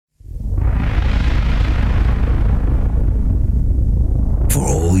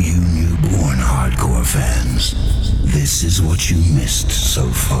fans, this is what you missed so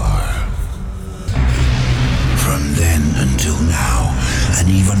far. From then until now, and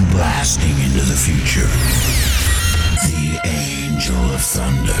even blasting into the future, the Angel of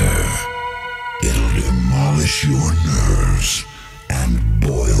Thunder. It'll demolish your nerves and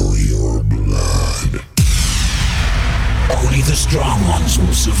boil your blood. Only the strong ones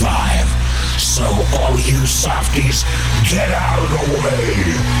will survive, so all you softies, get out of the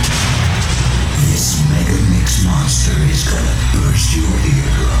way! This mega mix monster is gonna burst your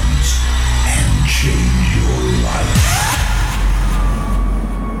eardrums and change your life.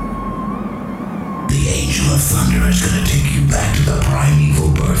 The Angel of Thunder is gonna take you back to the primeval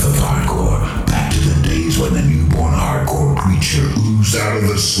birth of hardcore, back to the days when the newborn hardcore creature oozed out of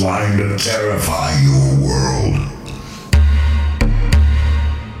the slime to terrify your world.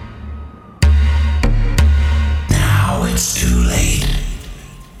 Now it's too late.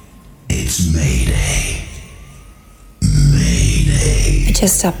 It's Mayday. Mayday. I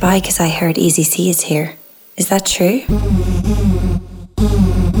just stopped by because I heard Easy C is here. Is that true?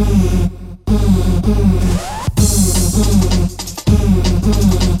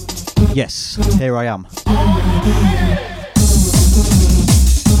 Yes, here I am.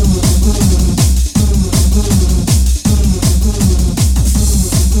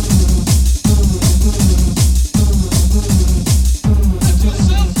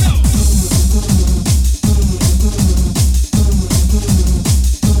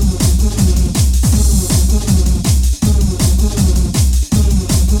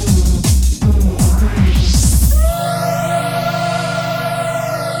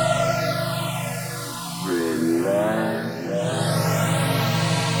 Relax.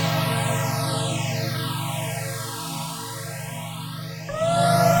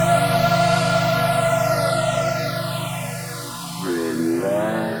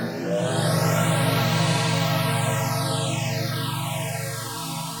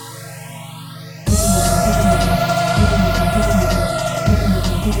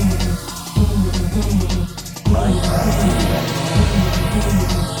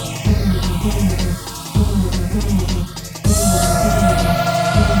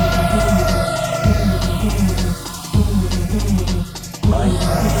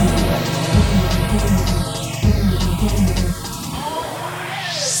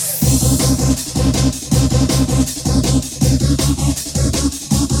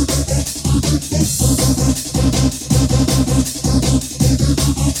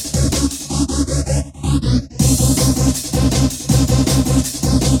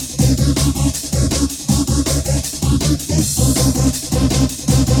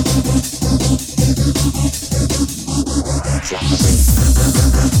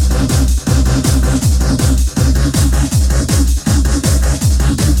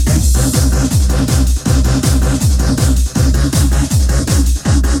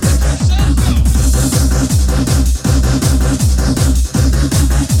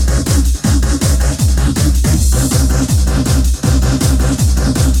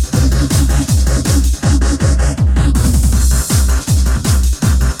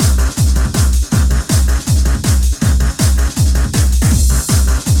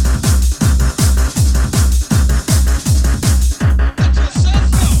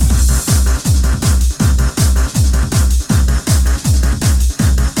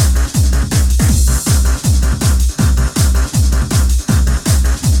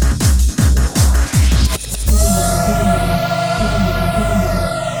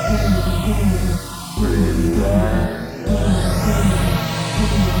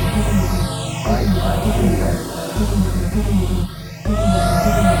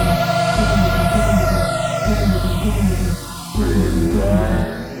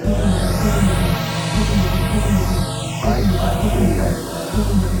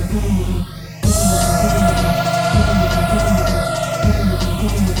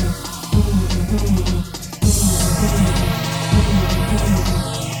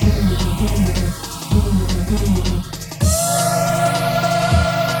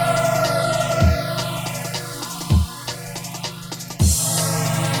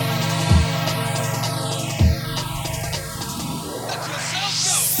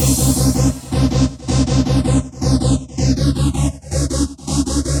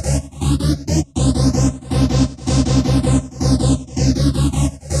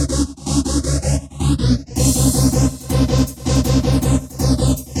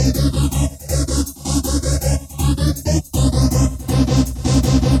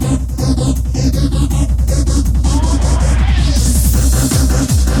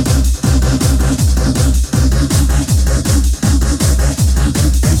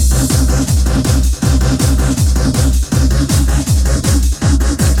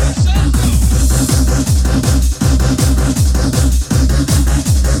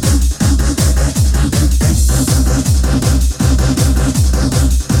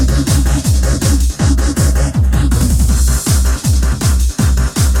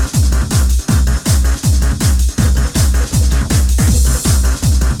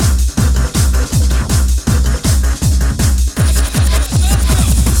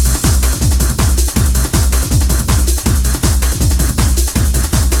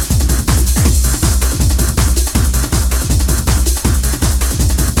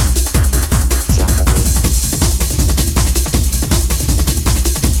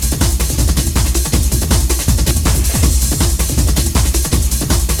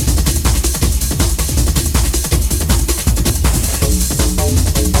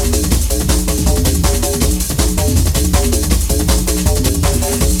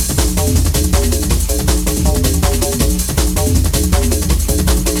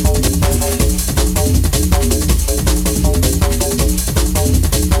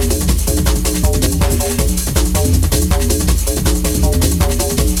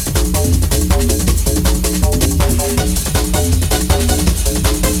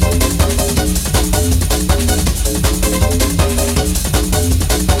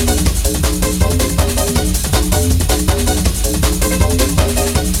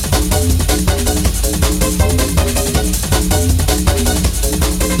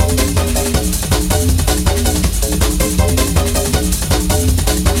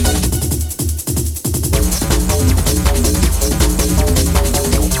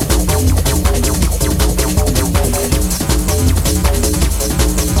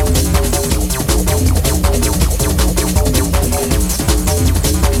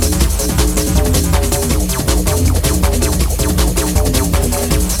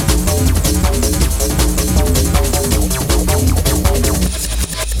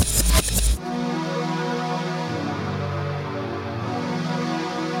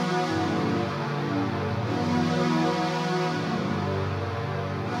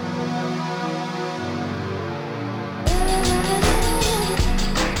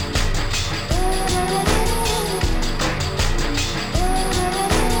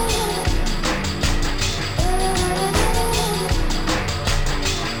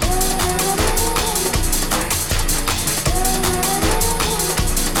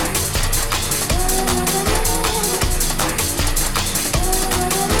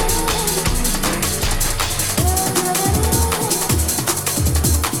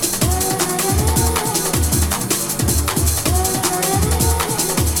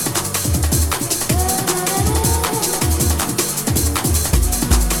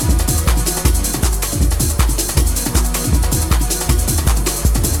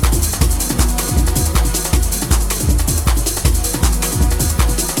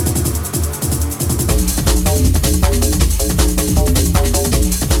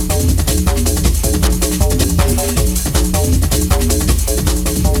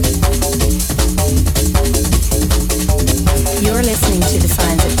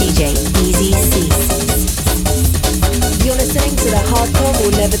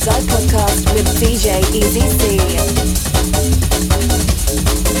 Hardcore Never Die podcast with DJ Easy C.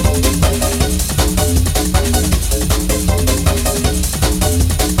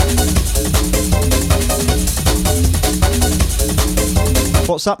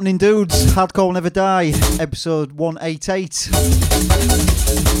 What's happening, dudes? Hardcore Never Die, episode 188.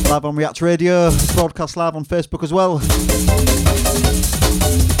 Live on React Radio, broadcast live on Facebook as well.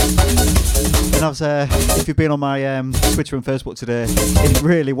 And as if you've been on my Twitter and Facebook today, it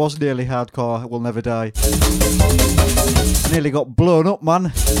really was nearly hardcore. Will Never Die. I nearly got blown up,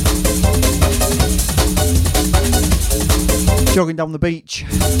 man. Jogging down the beach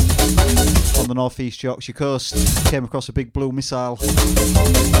on the northeast Yorkshire coast, came across a big blue missile.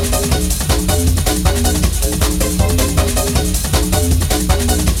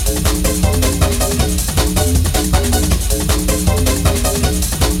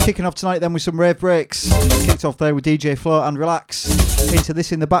 Kicking off tonight then with some rave breaks. Kicked off there with DJ Flow and Relax. Into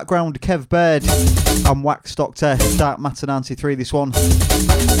this in the background, Kev Baird and Wax Doctor, Dark Matter 93 this one.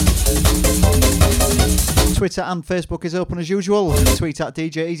 Twitter and Facebook is open as usual. Tweet at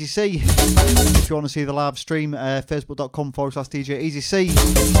DJ Easy C. If you want to see the live stream, facebook.com/DJ Easy C.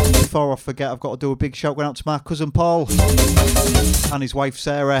 Before I forget, I've got to do a big shout out to my cousin Paul and his wife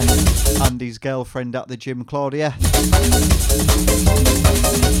Sarah and his girlfriend at the gym, Claudia.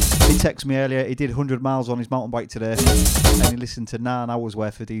 He texted me earlier, he did 100 miles on his mountain bike today and he listened to 9 hours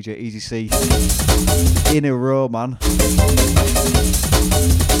worth of DJ Easy C in a row, man.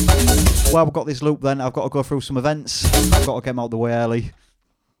 Well, we've got this loop then, I've got to go through some events. I've got to get them out the way early.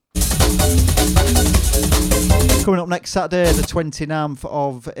 Coming up next Saturday, the 29th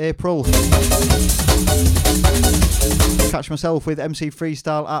of April. Catch myself with MC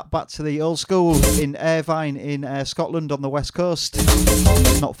Freestyle at Back to the Old School in Irvine in Scotland on the west coast.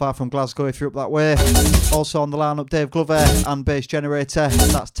 Not far from Glasgow if you're up that way. Also on the lineup, Dave Glover and Bass Generator.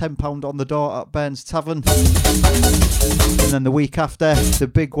 That's £10 on the door at Burns Tavern. And then the week after, the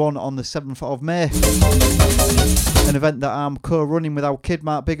big one on the 7th of May. An event that I'm co-running with our kid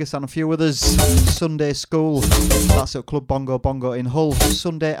Mark Biggers and a few others. Sunday School. That's at Club Bongo Bongo in Hull.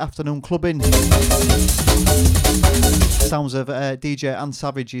 Sunday afternoon clubbing. Sounds of DJ Ann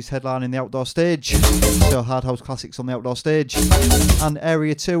Savage is headlining the outdoor stage. So Hard House Classics on the outdoor stage. And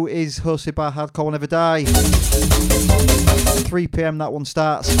Area 2 is hosted by Hardcore Never Die. 3 PM that one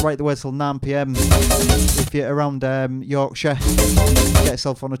starts, right the way till 9 PM. If you're around Yorkshire, get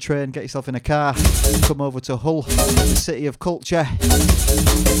yourself on a train, get yourself in a car, come over to Hull, the city of culture.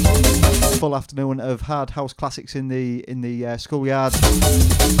 Full afternoon of Hard House Classics in the schoolyard.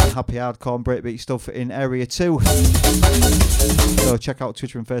 And happy hardcore and breakbeat stuff in Area 2. So check out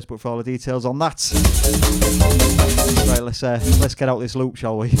Twitter and Facebook for all the details on that. Right, let's get out this loop,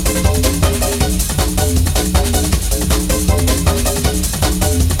 shall we?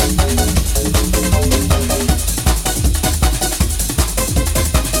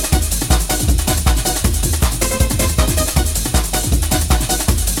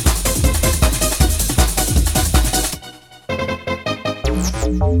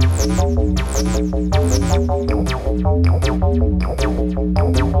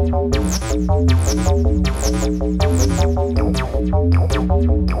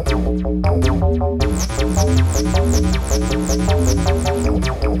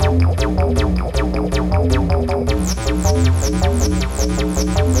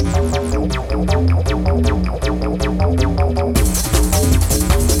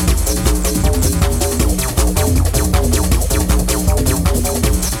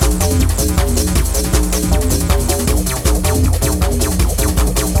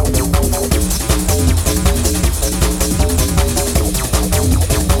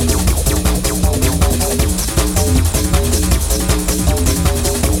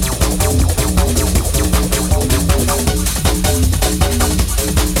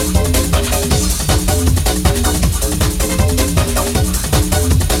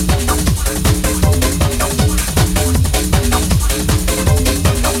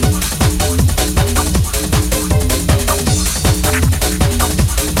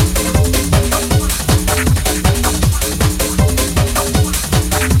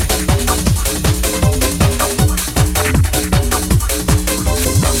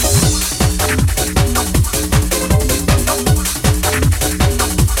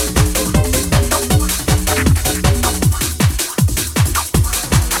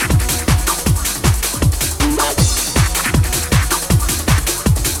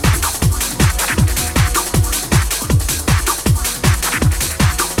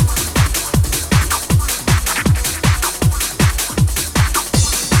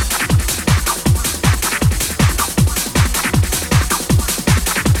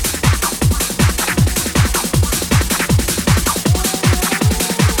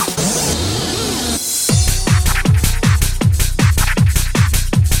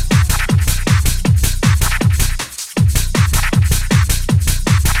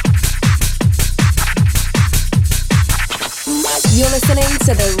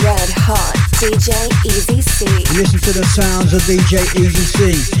 to the red hot DJ Easy C. Listen to the sounds of DJ Easy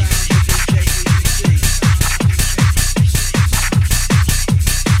C.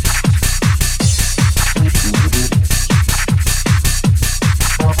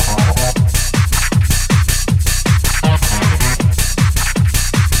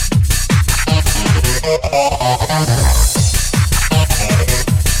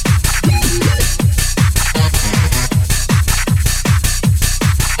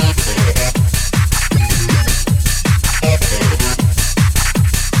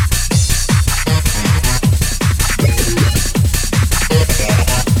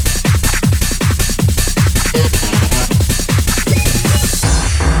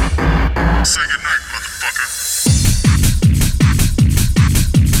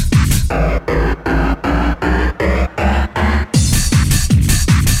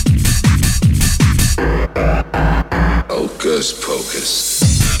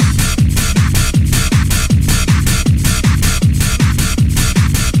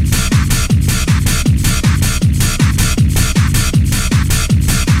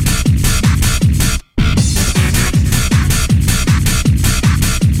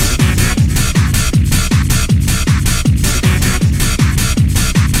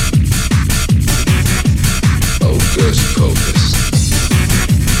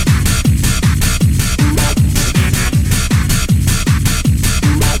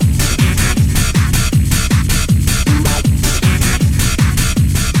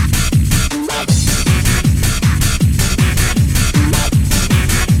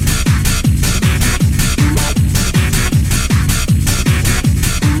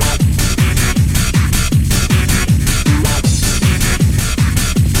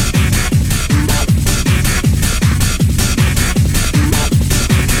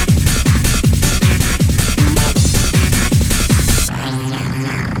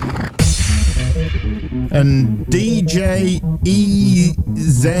 And DJ EZC,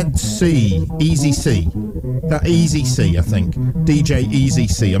 Easy C. That Easy C, I think. DJ Easy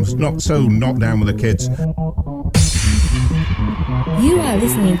C. I'm not so knocked down with the kids. You are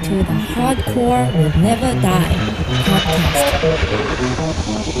listening to the Hardcore Will Never Die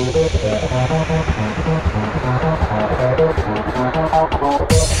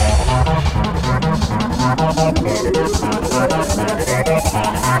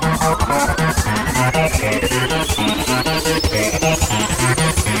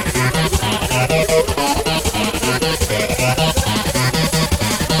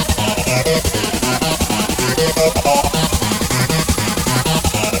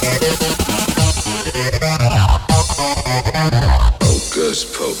Hocus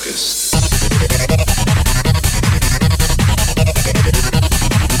Pocus.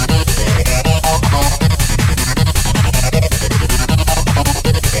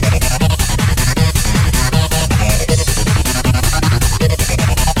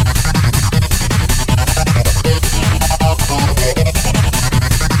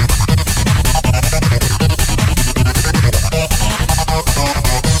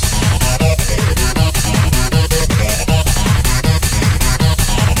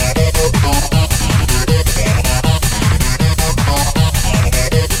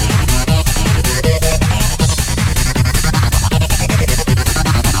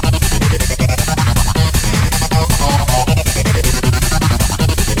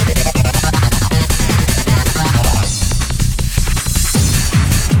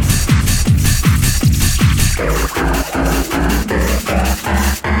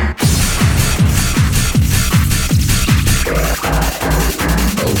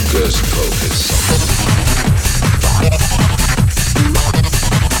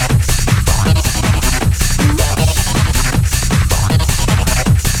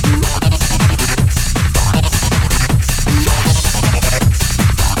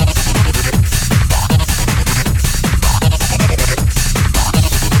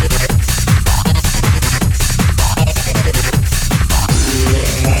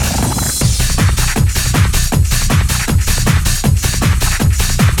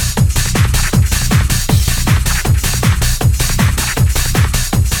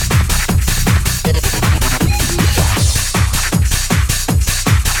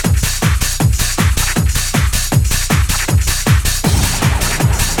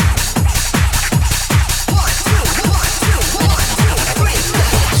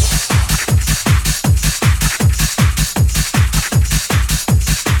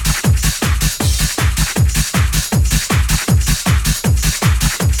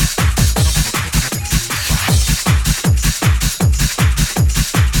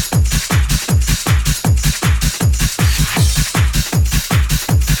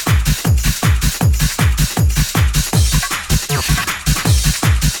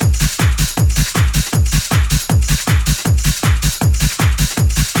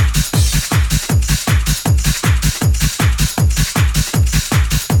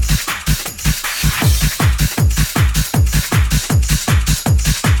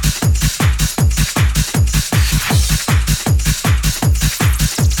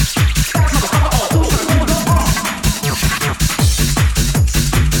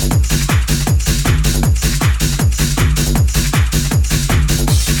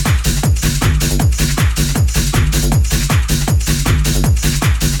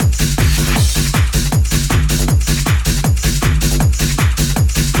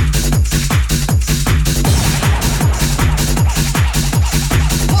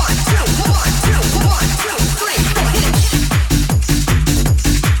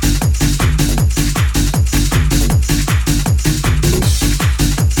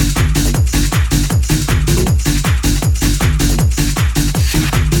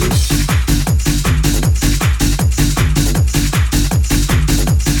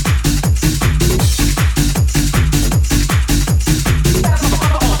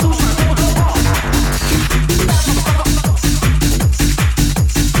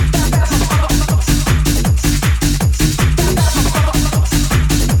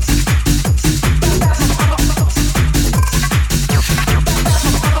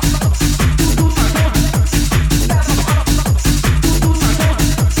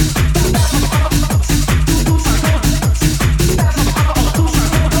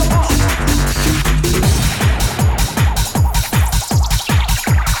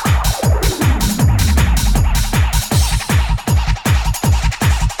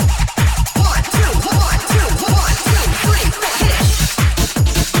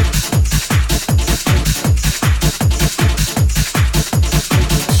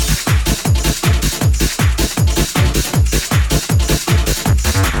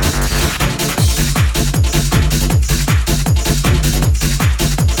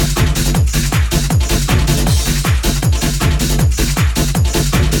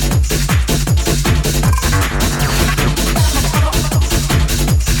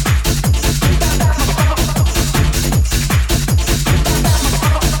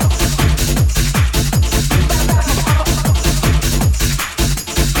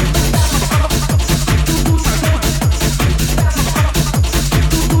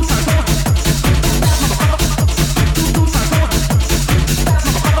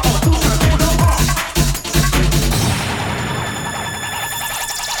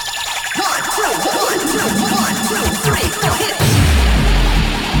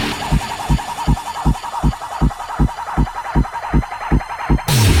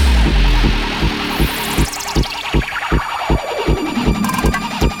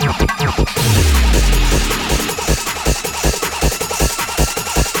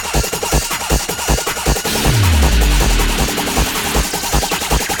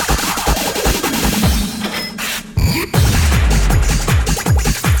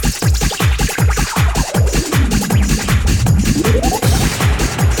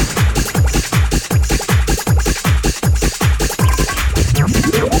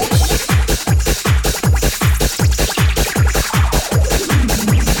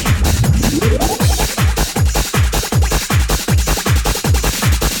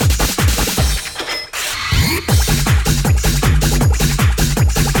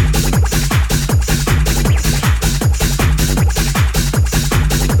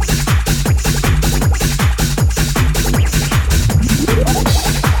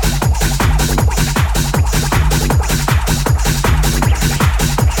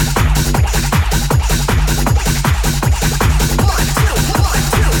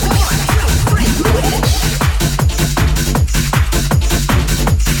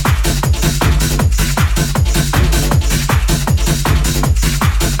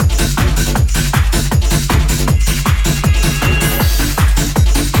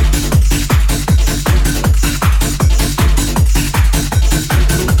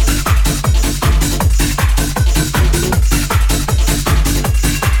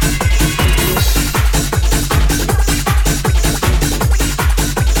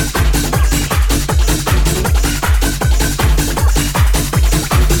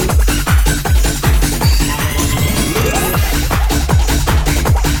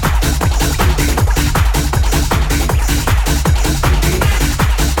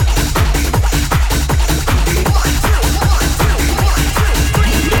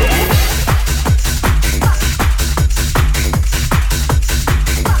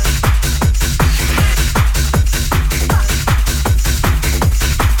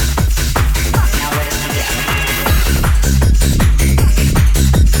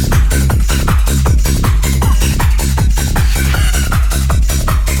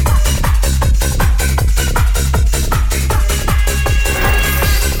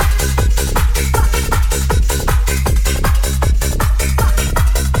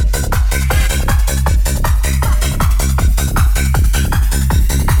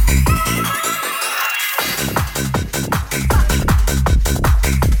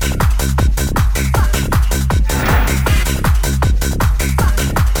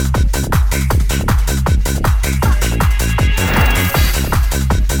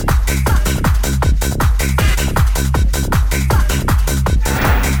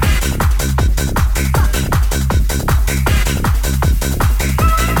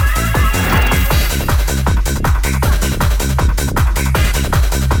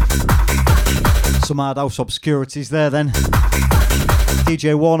 Some hard house obscurities there then.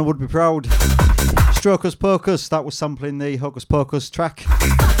 DJ Warner would be proud. Strokers Pocus, that was sampling the Hocus Pocus track.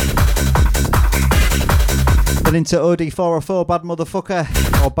 Then into OD404, Bad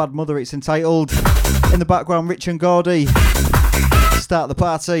Motherfucker, or Bad Mother it's entitled. In the background, Rich and Gordy. Start the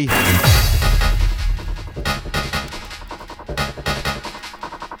party.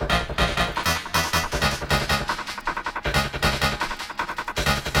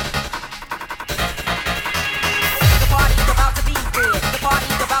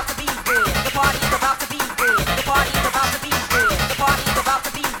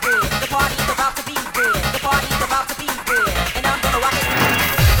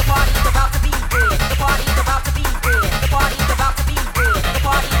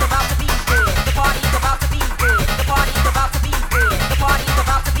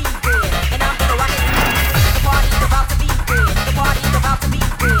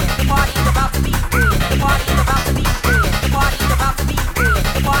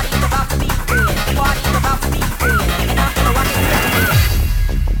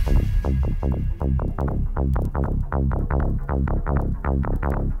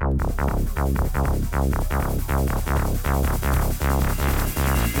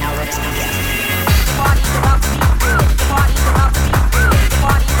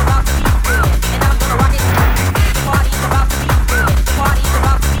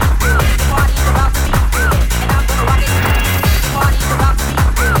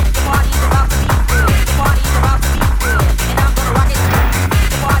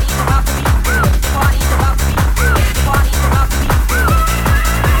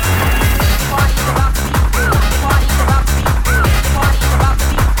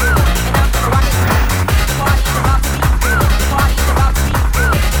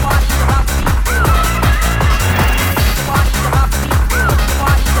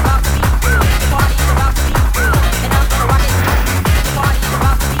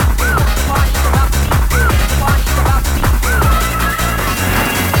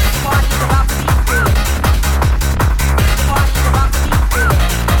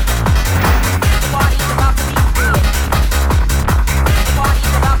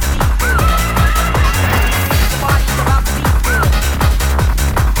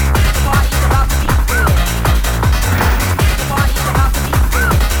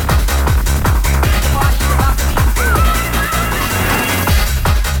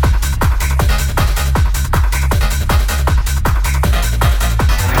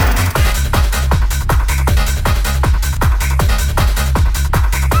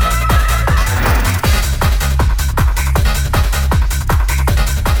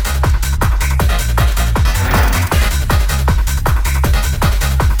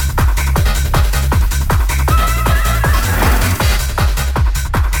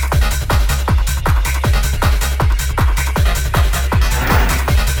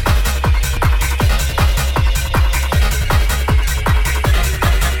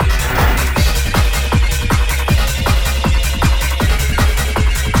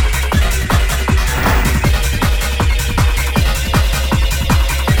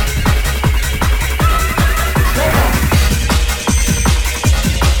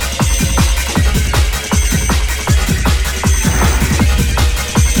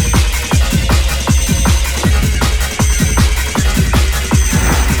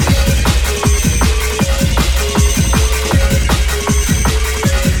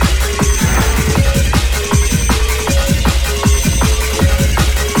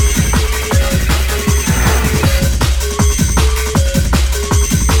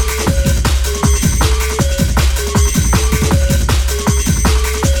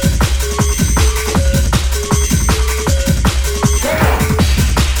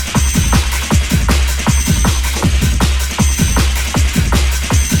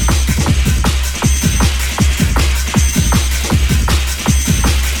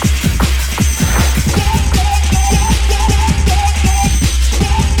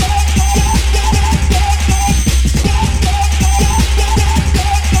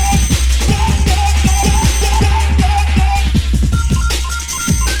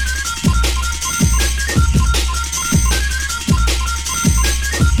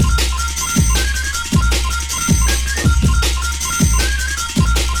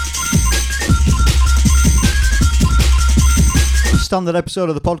 standard episode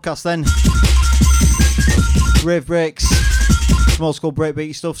of the podcast then. Rave breaks, some old school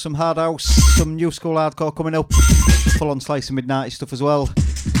breakbeat stuff, some hard house, some new school hardcore coming up, full on slice of midnight stuff as well.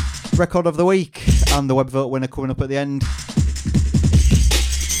 Record of the week and the web vote winner coming up at the end.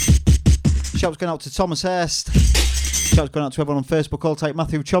 Shouts going out to Thomas Hurst. Shouts going out to everyone on Facebook, all type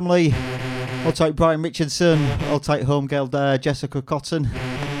Matthew Chomley. I'll take Brian Richardson. I'll take home girl there, Jessica Cotton.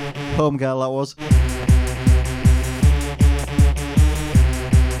 Home girl that was.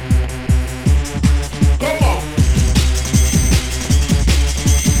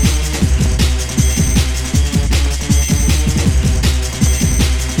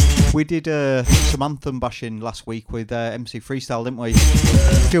 We did some anthem bashing last week with MC Freestyle, didn't we?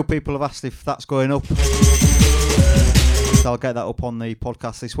 A few people have asked if that's going up. So I'll get that up on the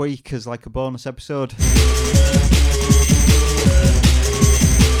podcast this week as like a bonus episode.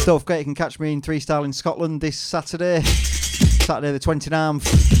 Don't forget you can catch me in Freestyle in Scotland this Saturday the 29th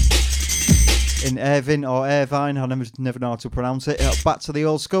in Irvine or Irvine, I never know how to pronounce it. Back to the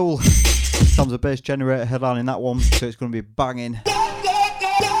old school. Tom's a bass generator headlining that one, so it's going to be banging.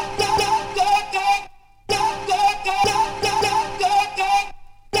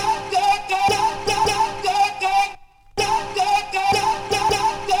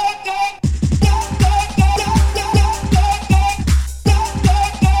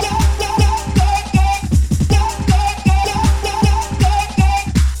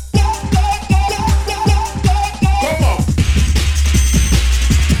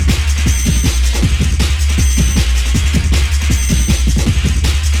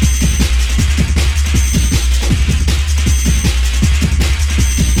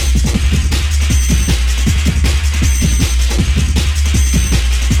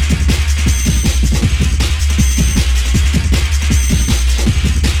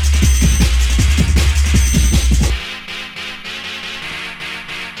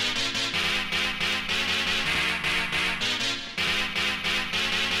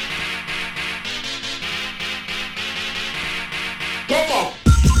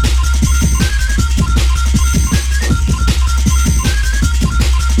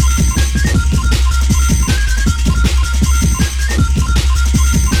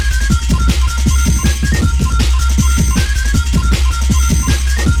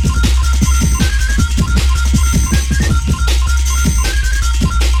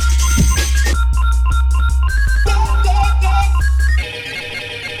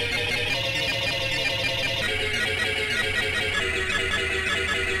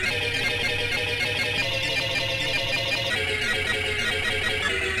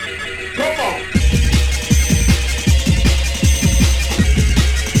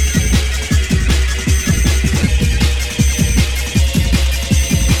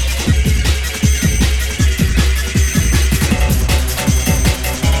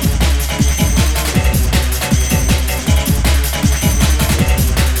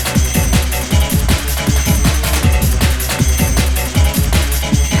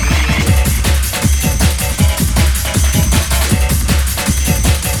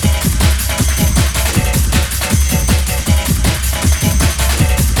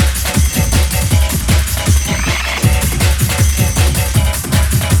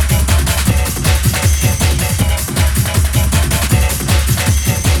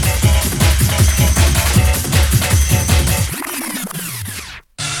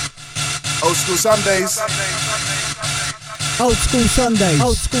 Sundays. Old School Sundays.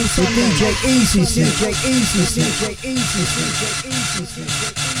 Old School Sundays. With DJ Easy C. DJ Easy C. DJ Easy C. DJ Easy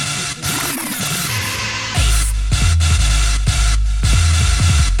C.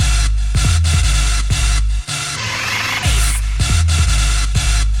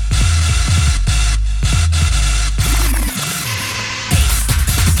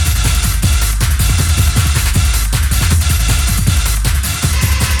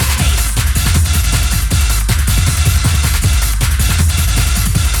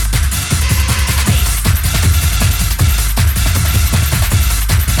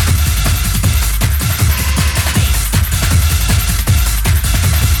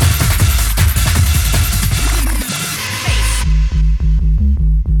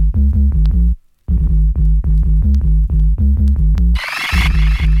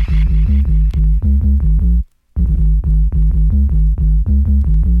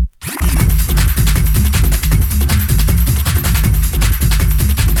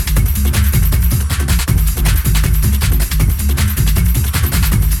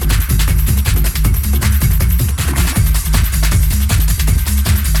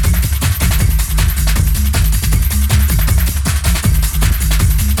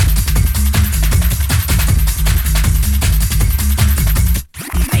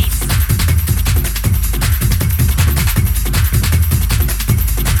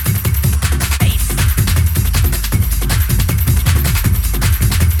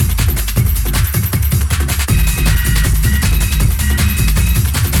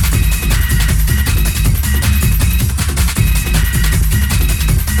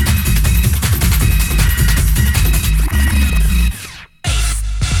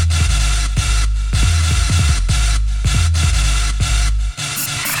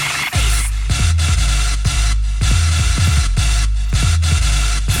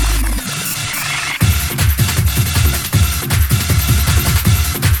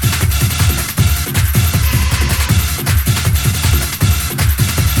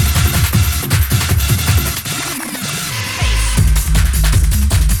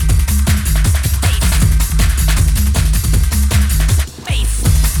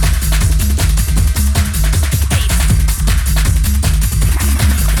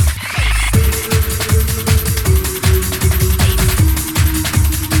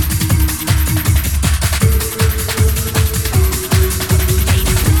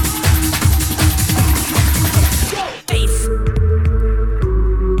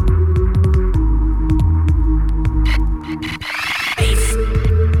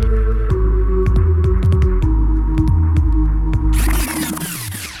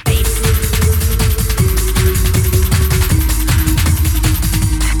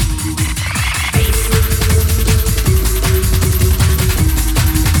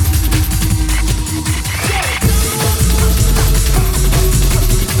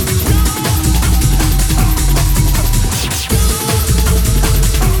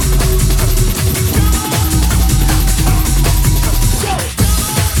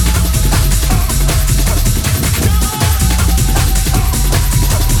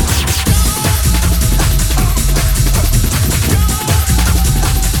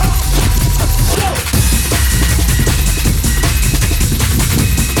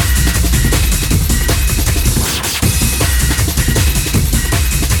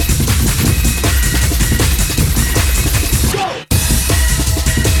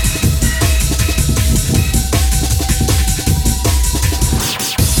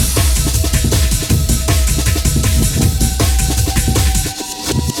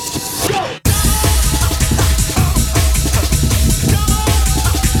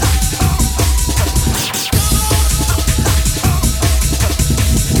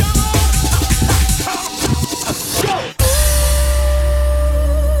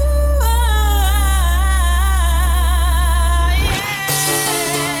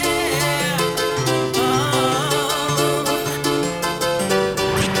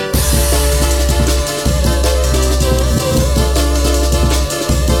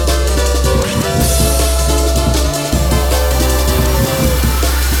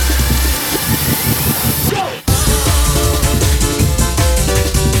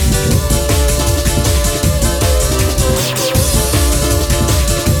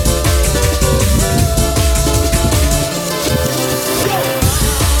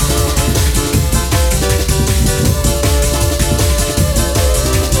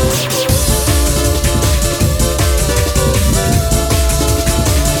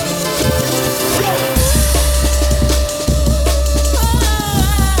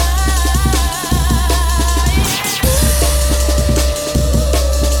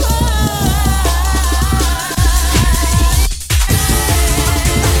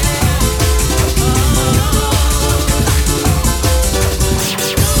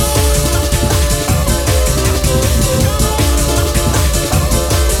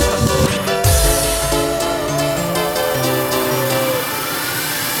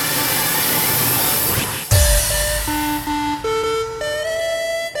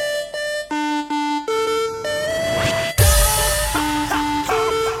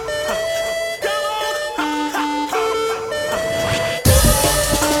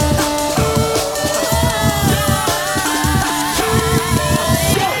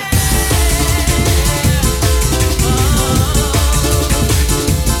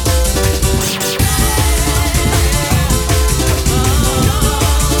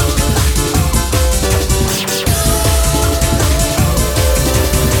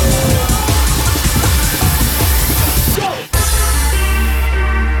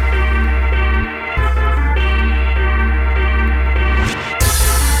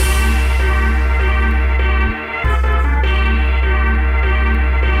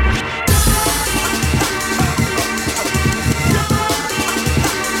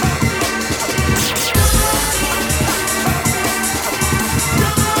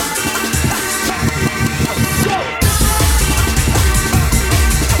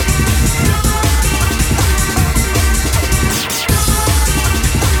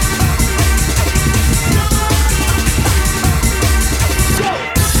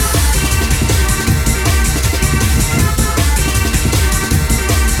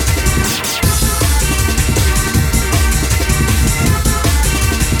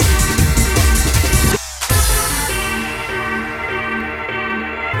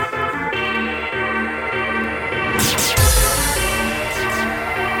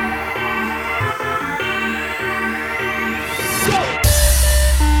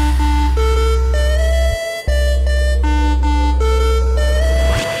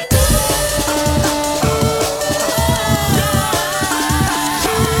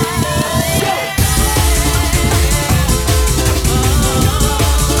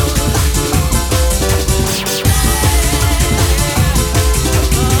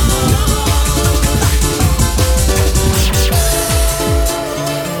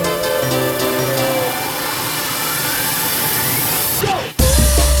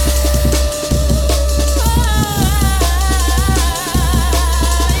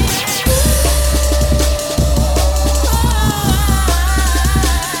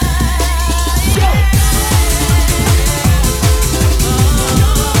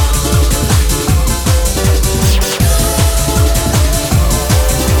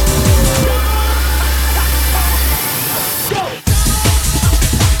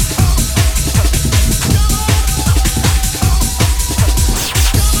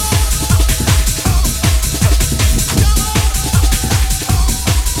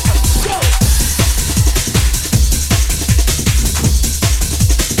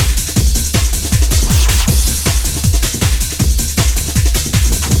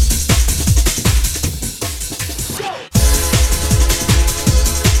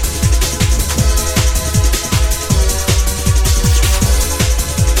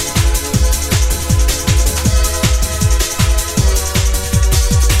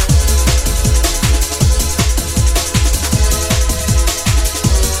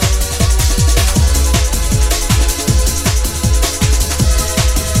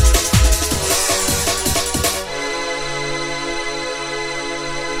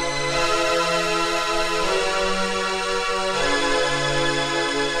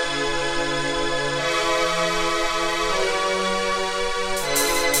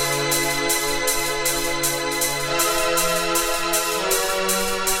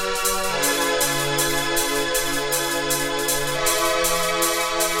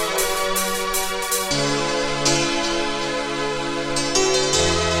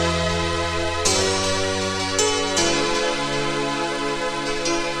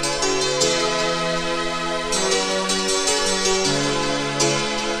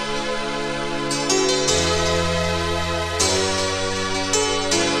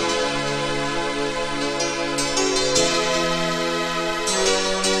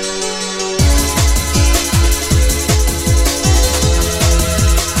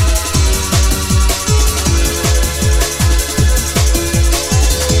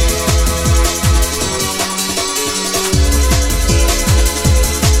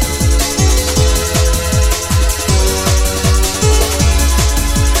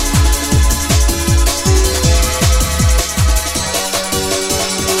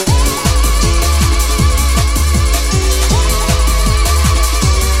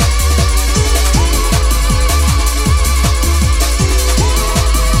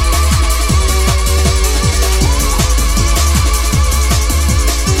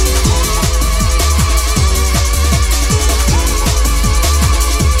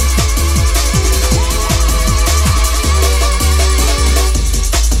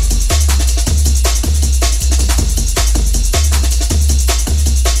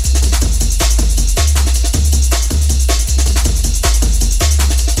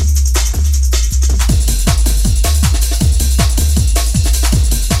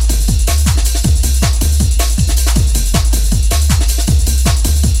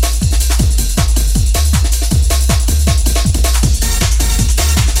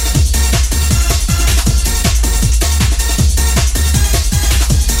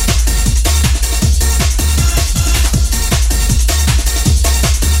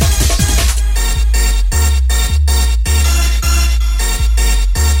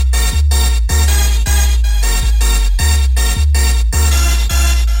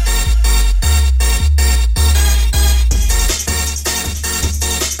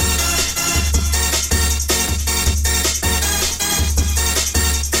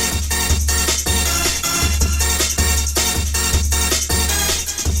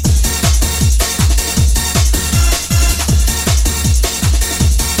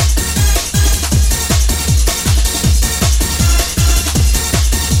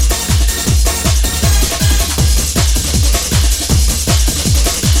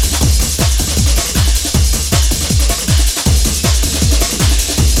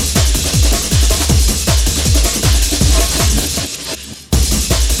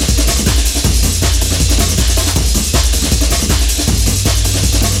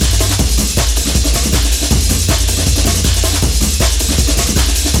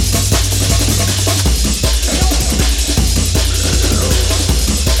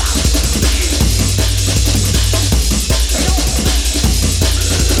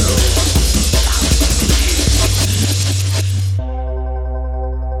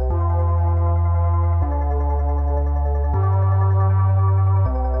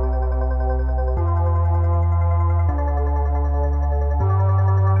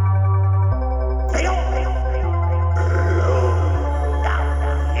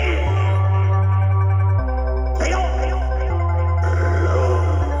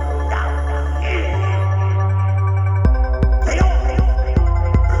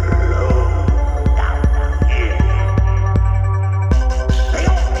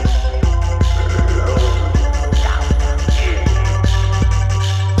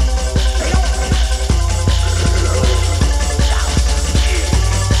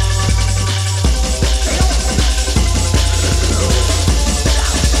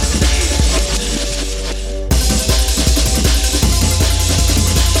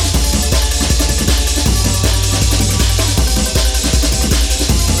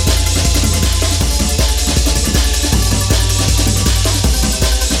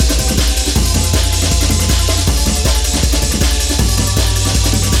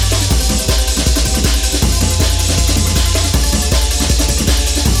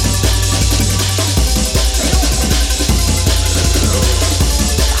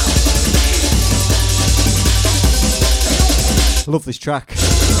 Love this track.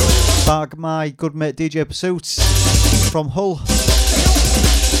 Bag my good mate DJ Pursuits from Hull.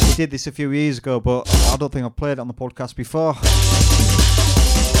 He did this a few years ago, but I don't think I've played it on the podcast before.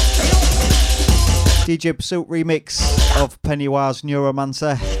 DJ Pursuit remix of Pennywise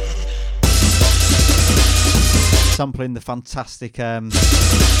Neuromancer, sampling the fantastic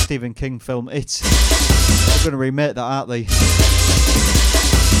Stephen King film It. They're going to remake that, aren't they?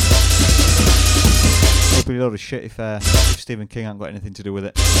 It'll be a load of shit if Stephen King hasn't got anything to do with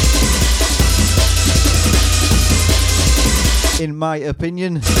it. In my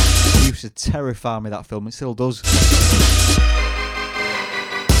opinion, it used to terrify me, that film. It still does.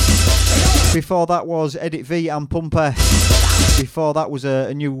 Before that was Edit V and Pumper. Before that was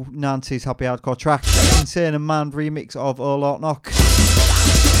a new 90s happy hardcore track, Insane and Manned remix of Oh Lord Knock.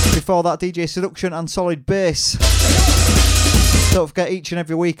 Before that, DJ Seduction and Solid Bass. Don't forget, each and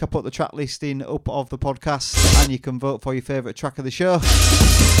every week I put the track listing up of the podcast, and you can vote for your favourite track of the show,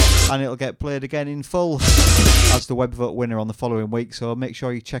 and it'll get played again in full as the web vote winner on the following week. So make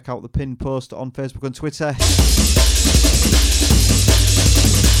sure you check out the pinned post on Facebook and Twitter.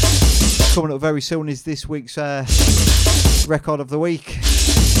 Coming up very soon is this week's record of the week.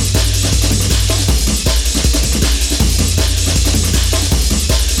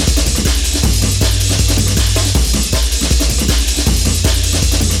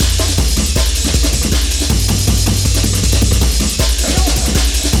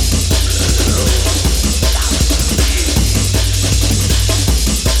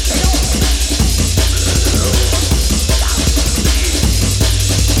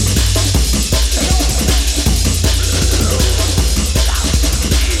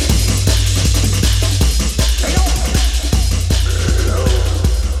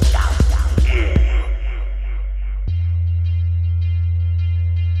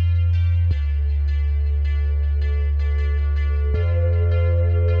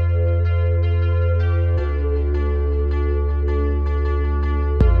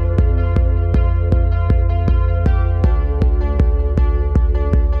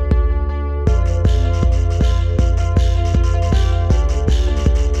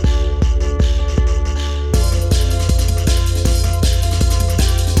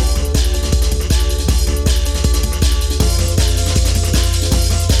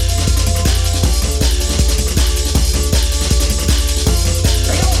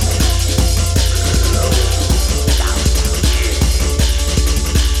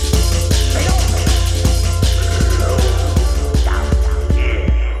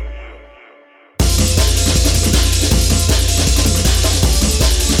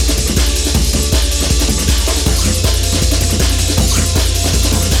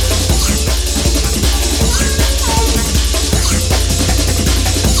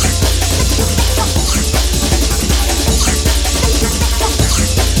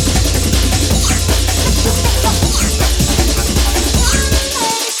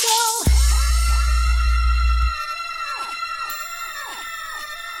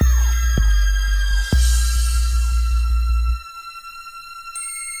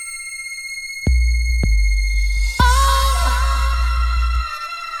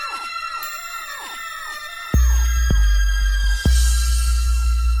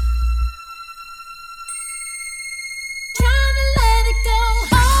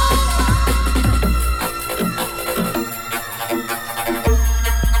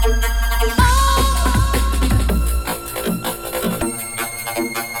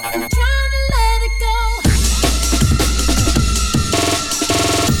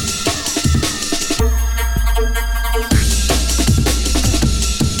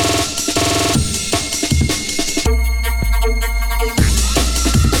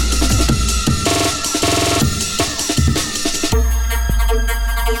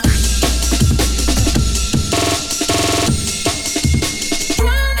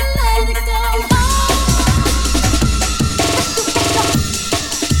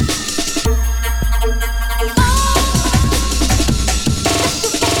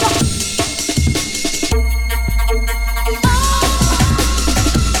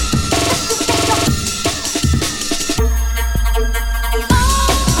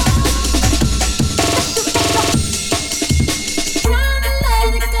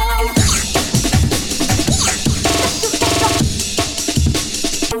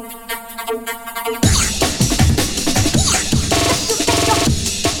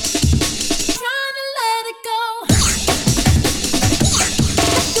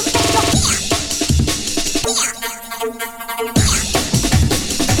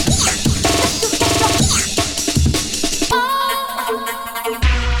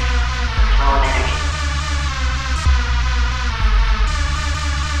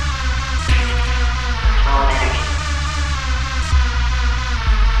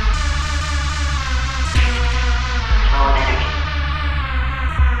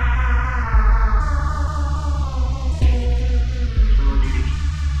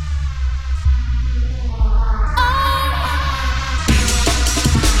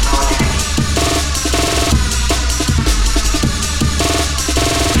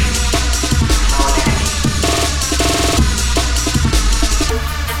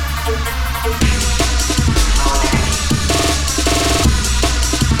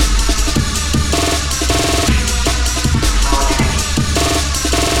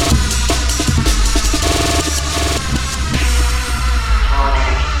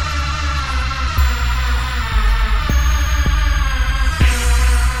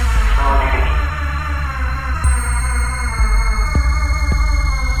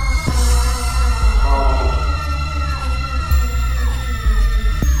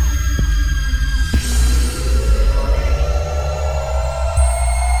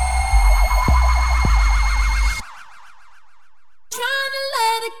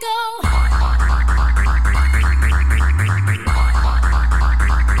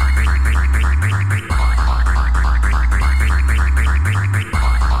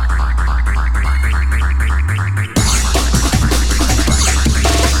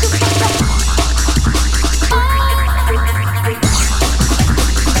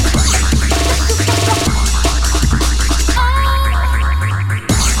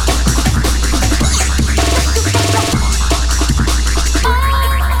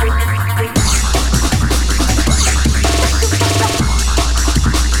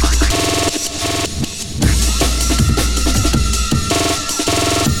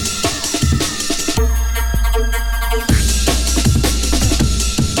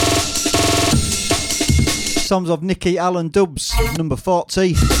 sounds of Nicky Allen Dubs, number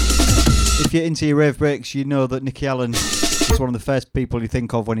 40. If you're into your rave breaks, you know that Nicky Allen is one of the first people you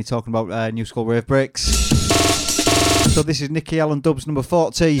think of when you're talking about new school rave breaks. So this is Nicky Allen Dubs, number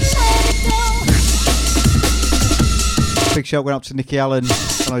 40. Big shout going up to Nicky Allen.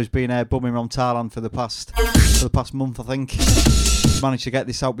 I know he's been bumming around Thailand for the past month, I think. Managed to get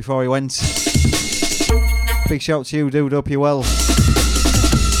this out before he went. Big shout to you, dude. Hope you're well.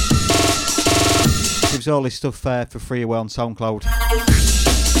 Gives all his stuff for free away on SoundCloud.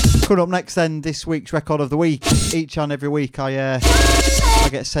 Coming up next then, this week's record of the week. Each and every week I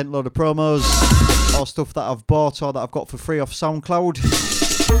get sent a load of promos or stuff that I've bought or that I've got for free off SoundCloud.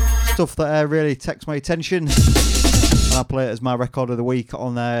 Stuff that really takes my attention. And I play it as my record of the week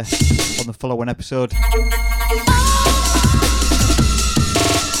on the following episode.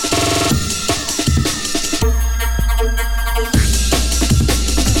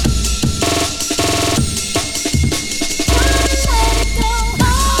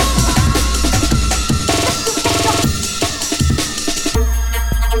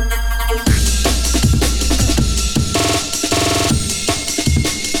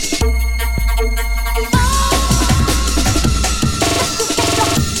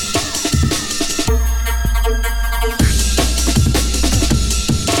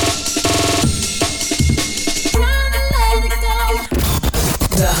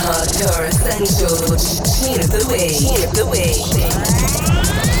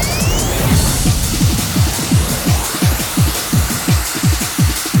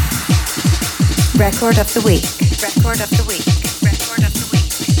 Record of the week. Record of the week. Record of the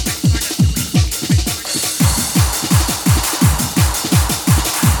week.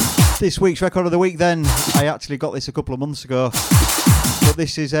 This week's record of the week then, I actually got this a couple of months ago, but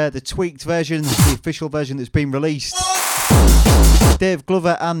this is the tweaked version, the official version that's been released. Dave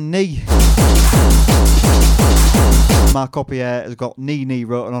Glover and Knee. My copy has got Nee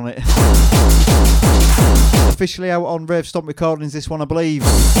written on it. Officially out on Rave Stomp Recordings, this one I believe.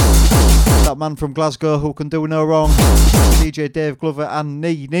 That man from Glasgow who can do no wrong. DJ Dave Glover and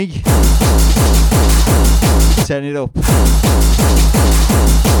Nee. Turn it up.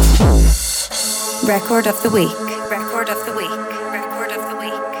 Record of the week. Record of the week. Record of the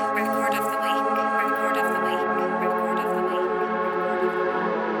week. Record of the week. Record of the week. Record of the week. Record of the week.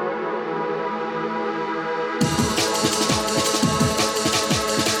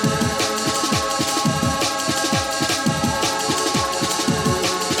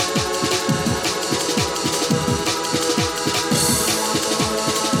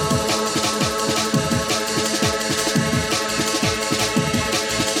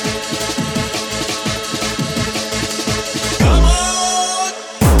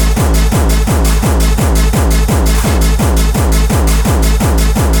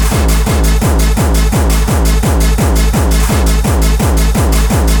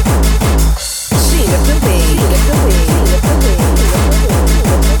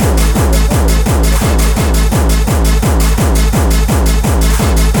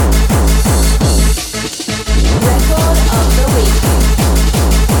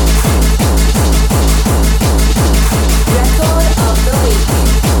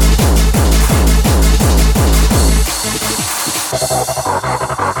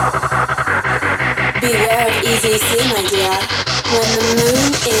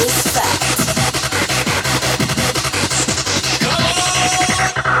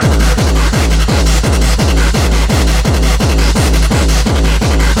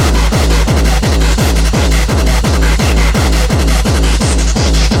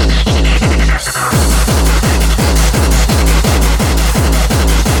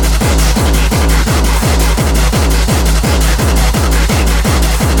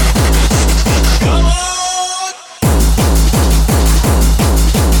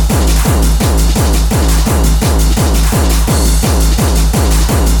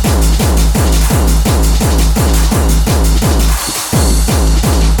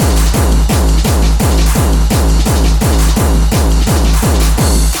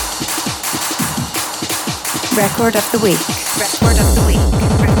 Record of the week. Record of the week.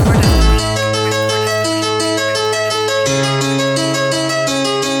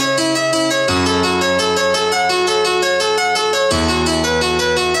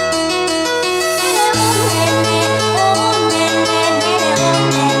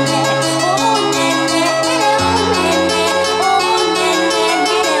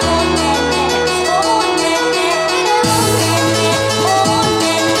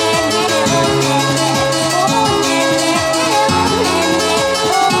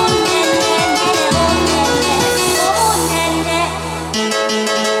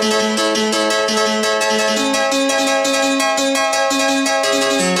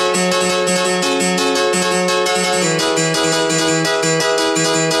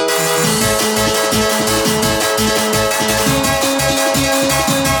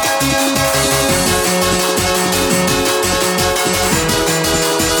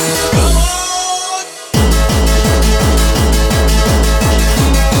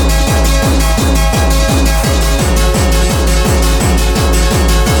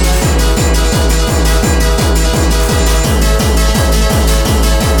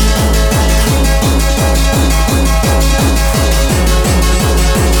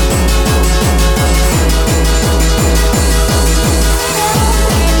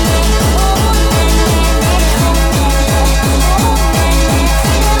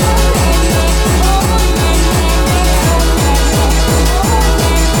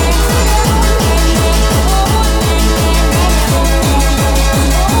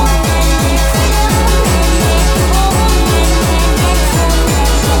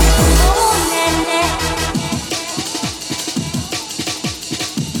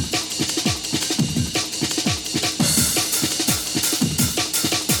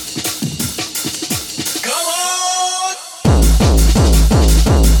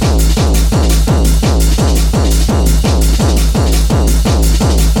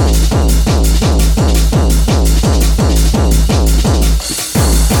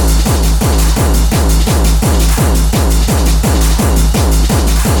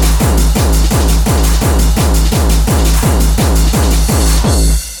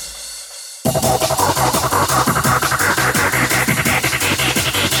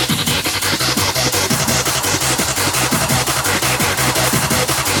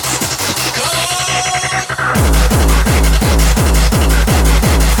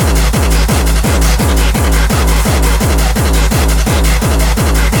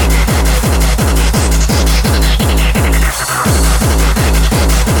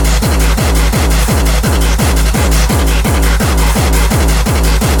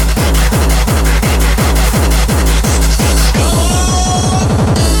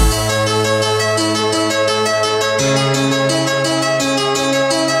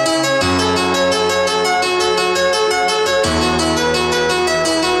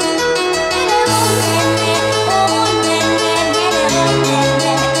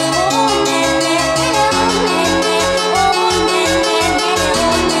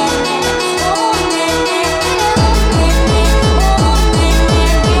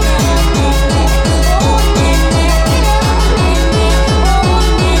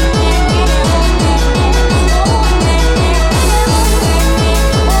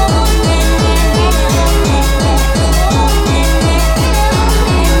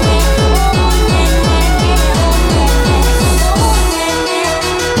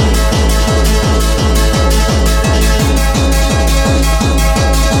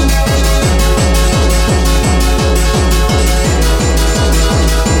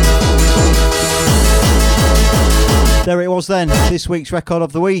 was then this week's record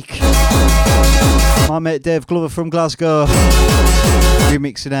of the week. My mate Dave Glover from Glasgow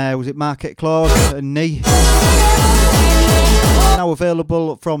remixing was it Market Claude and Knee. Now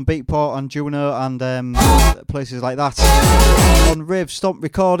available from Beatport and Juno and places like that on Rave Stomp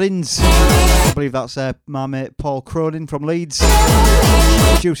Recordings. I believe that's my mate Paul Cronin from Leeds.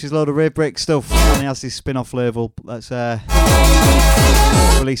 Produces a load of rave break stuff and he has this spin-off label that's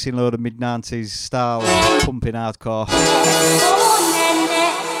releasing a load of mid-90s style pumping hardcore.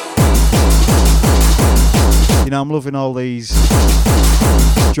 You know, I'm loving all these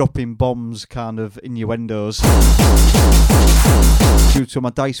dropping bombs kind of innuendos. Due to my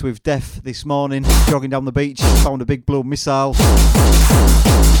dice with death this morning, jogging down the beach, found a big blue missile.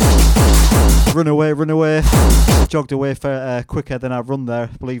 Run away. Jogged away for quicker than I've run there,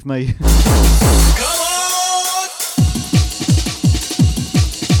 believe me.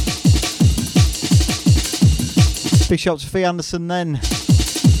 Big shout to Fee Anderson then.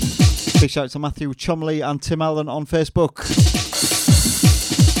 Big shout to Matthew Chumley and Tim Allen on Facebook.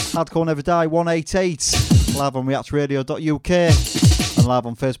 Hardcore Never Die 188, live on reactradio.uk and live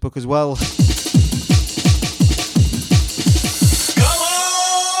on Facebook as well.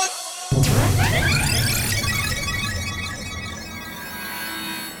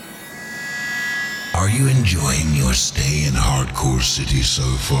 Are you enjoying your stay in Hardcore City so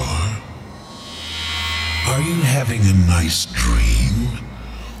far? Are you having a nice dream?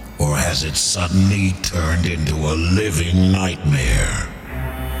 Or has it suddenly turned into a living nightmare?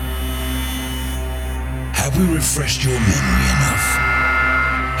 Have we refreshed your memory enough?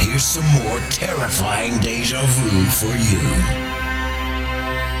 Here's some more terrifying deja vu for you.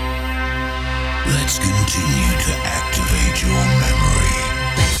 Let's continue to activate your memory.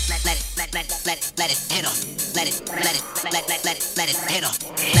 Let it hit on. Let it hit on. Let it hit on.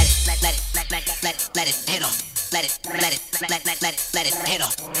 Let it hit on. Let it hit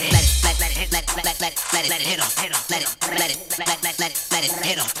on. Let it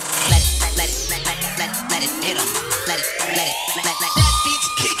hit on. That beat's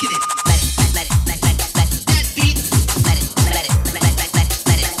kicking it.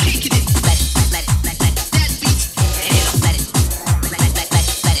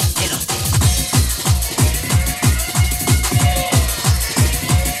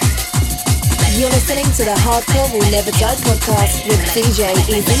 You're listening to the Hardcore Will Never Die podcast with DJ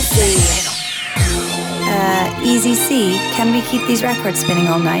Easy C. Easy C, can we keep these records spinning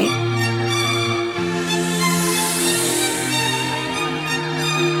all night?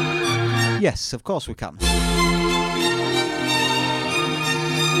 Yes, of course we can.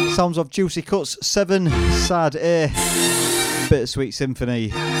 Sounds of Juicy Cuts 7, Side A, Bittersweet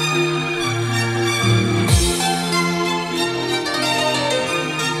Symphony.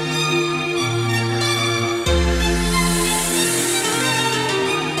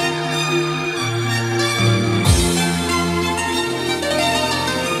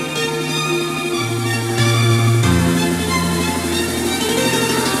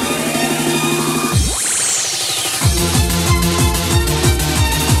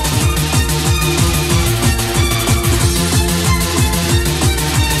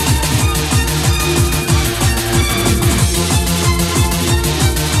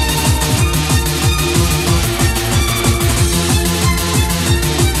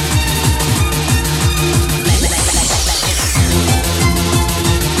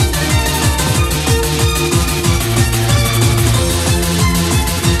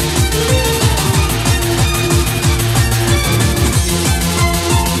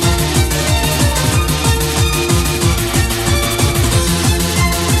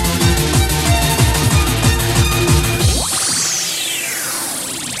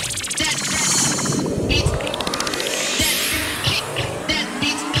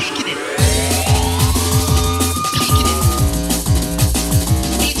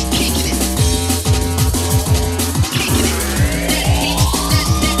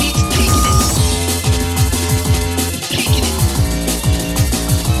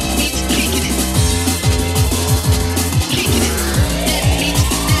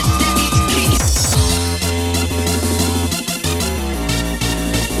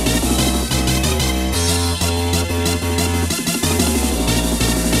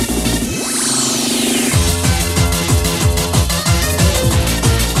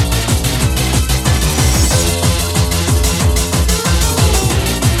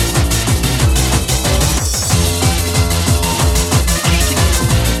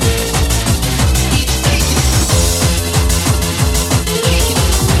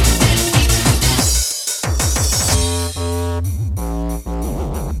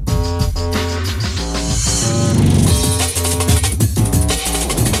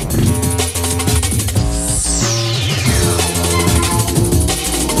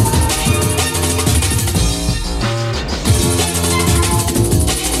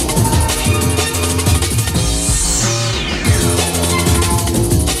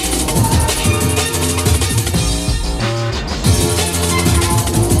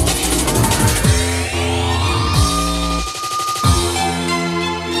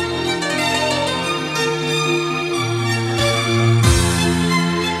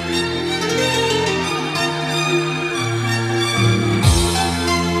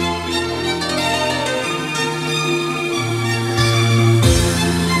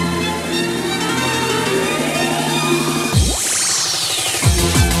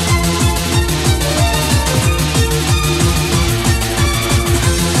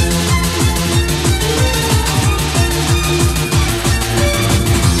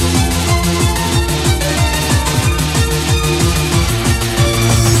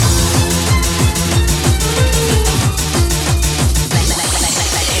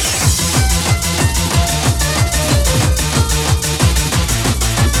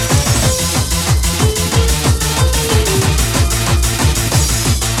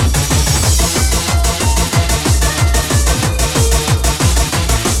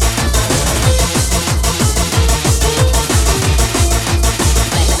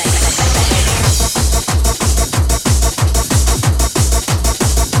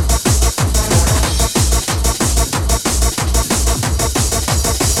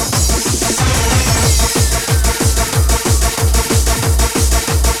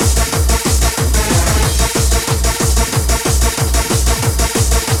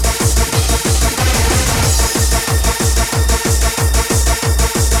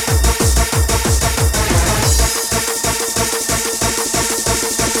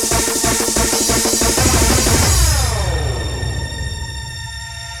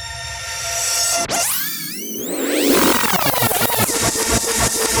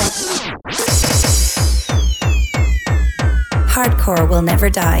 Hardcore Will Never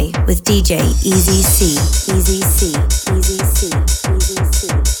Die with DJ Easy C. Easy C. Easy C. Easy C.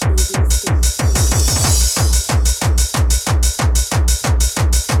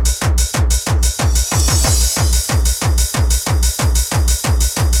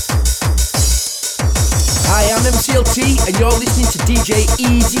 Hi, I'm MCLT and you're listening to DJ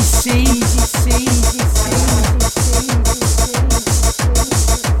Easy C.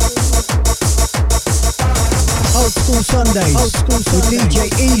 Old School Sundays with DJ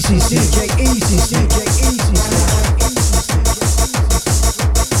Easy C.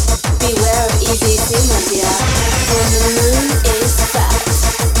 Beware of Easy C, my dear. When the moon is fat.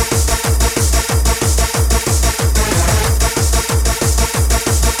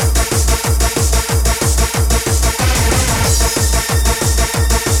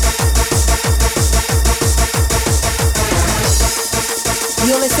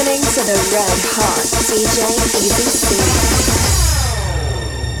 You're listening to the Red Hot DJ Easy C.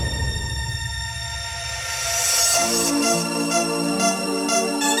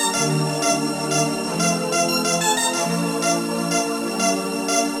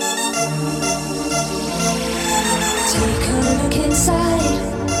 Take a look inside.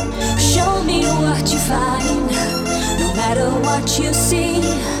 Show me what you find. No matter what you see,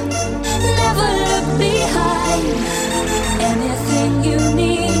 never look behind. Anything you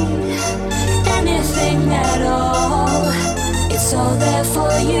need, anything at all, it's all there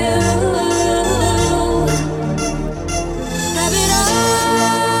for you. Have it all.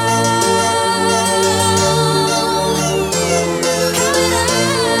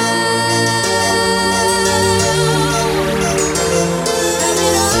 Have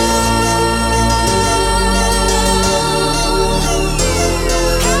it all.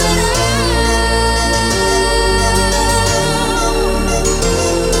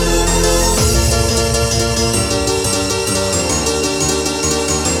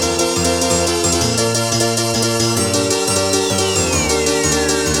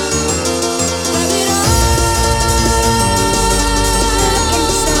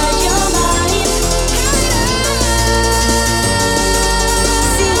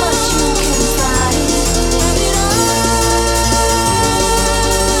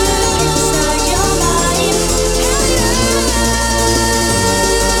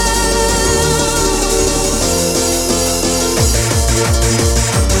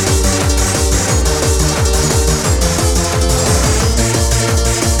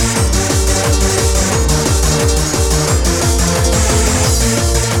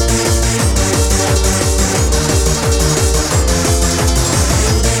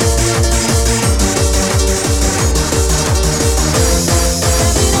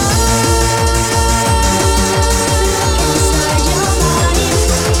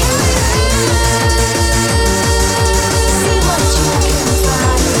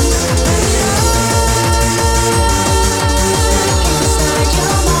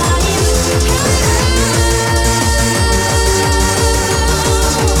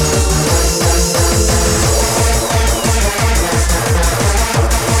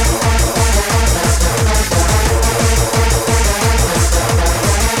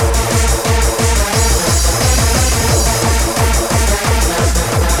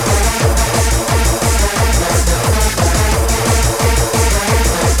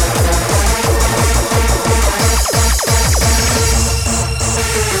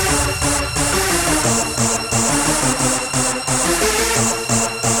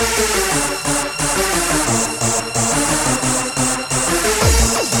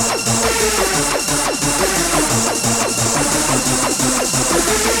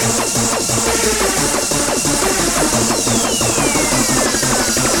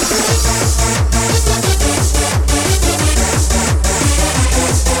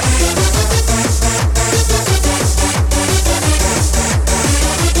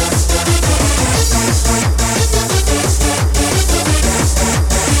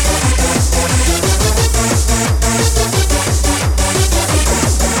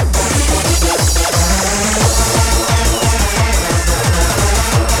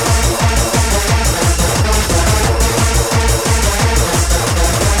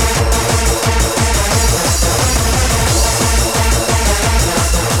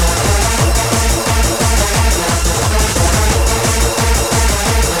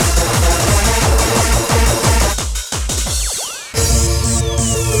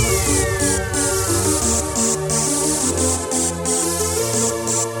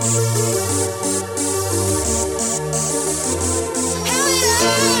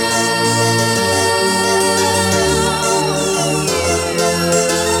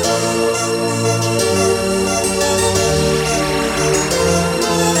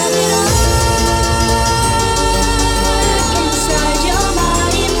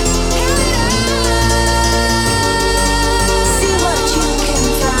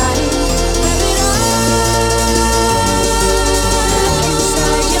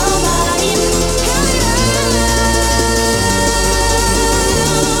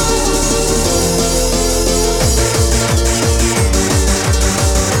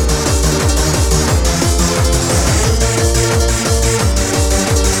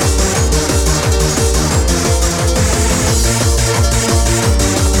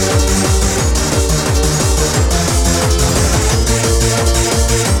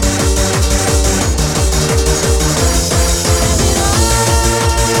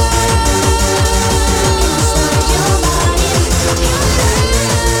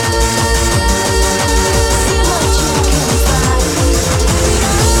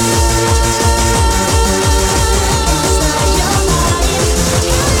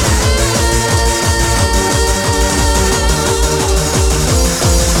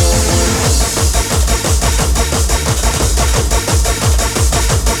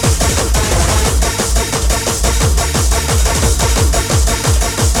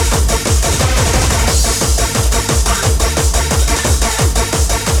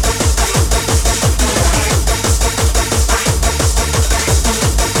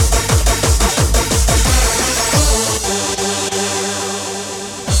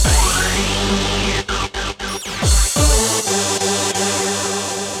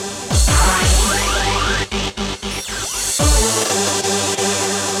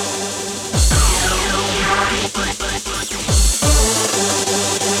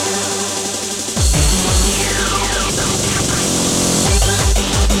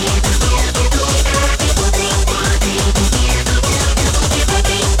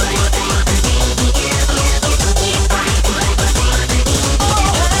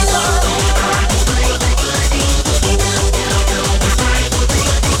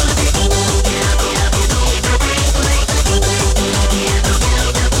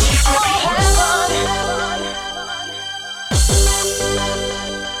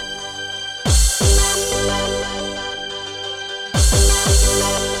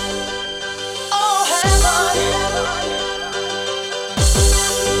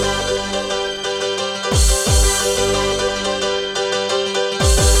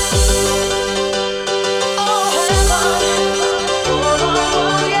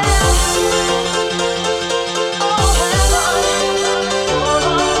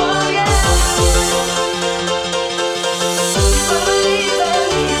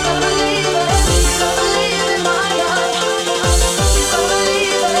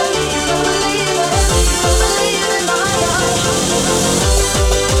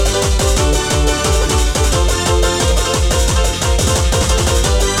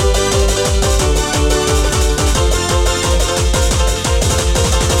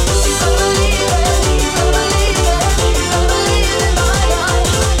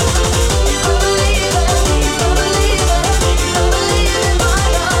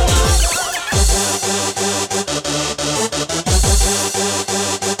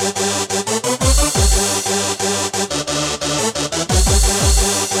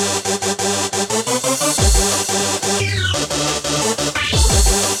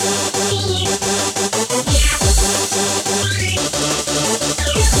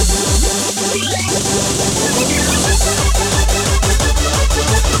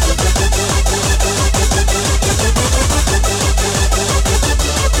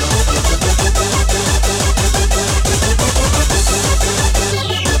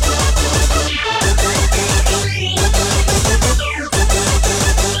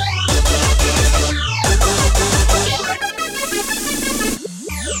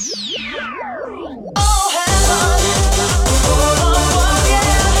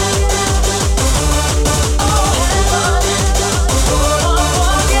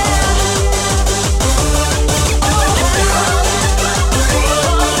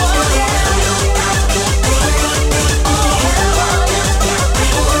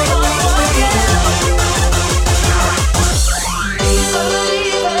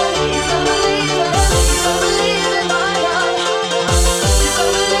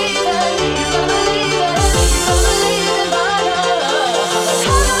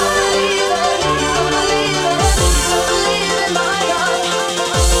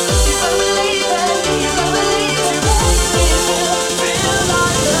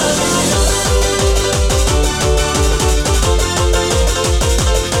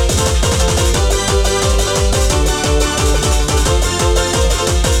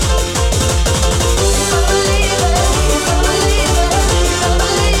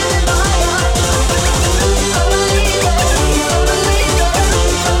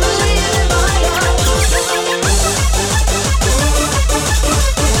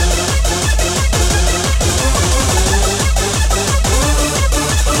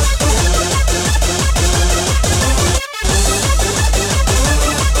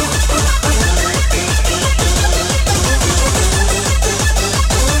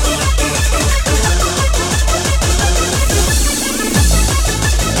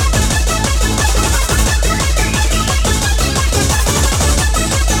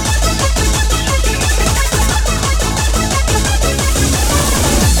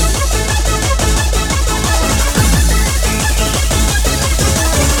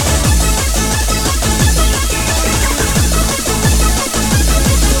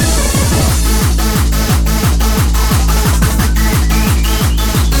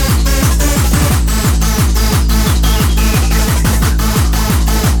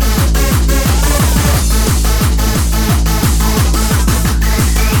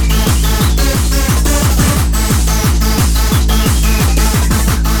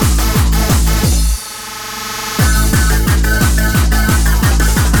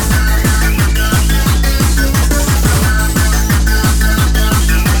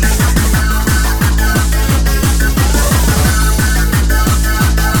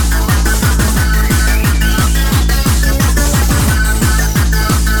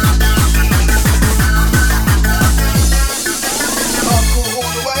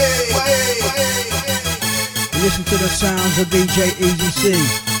 sounds of DJ Easy C.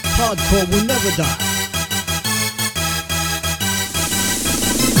 Hardcore will never die.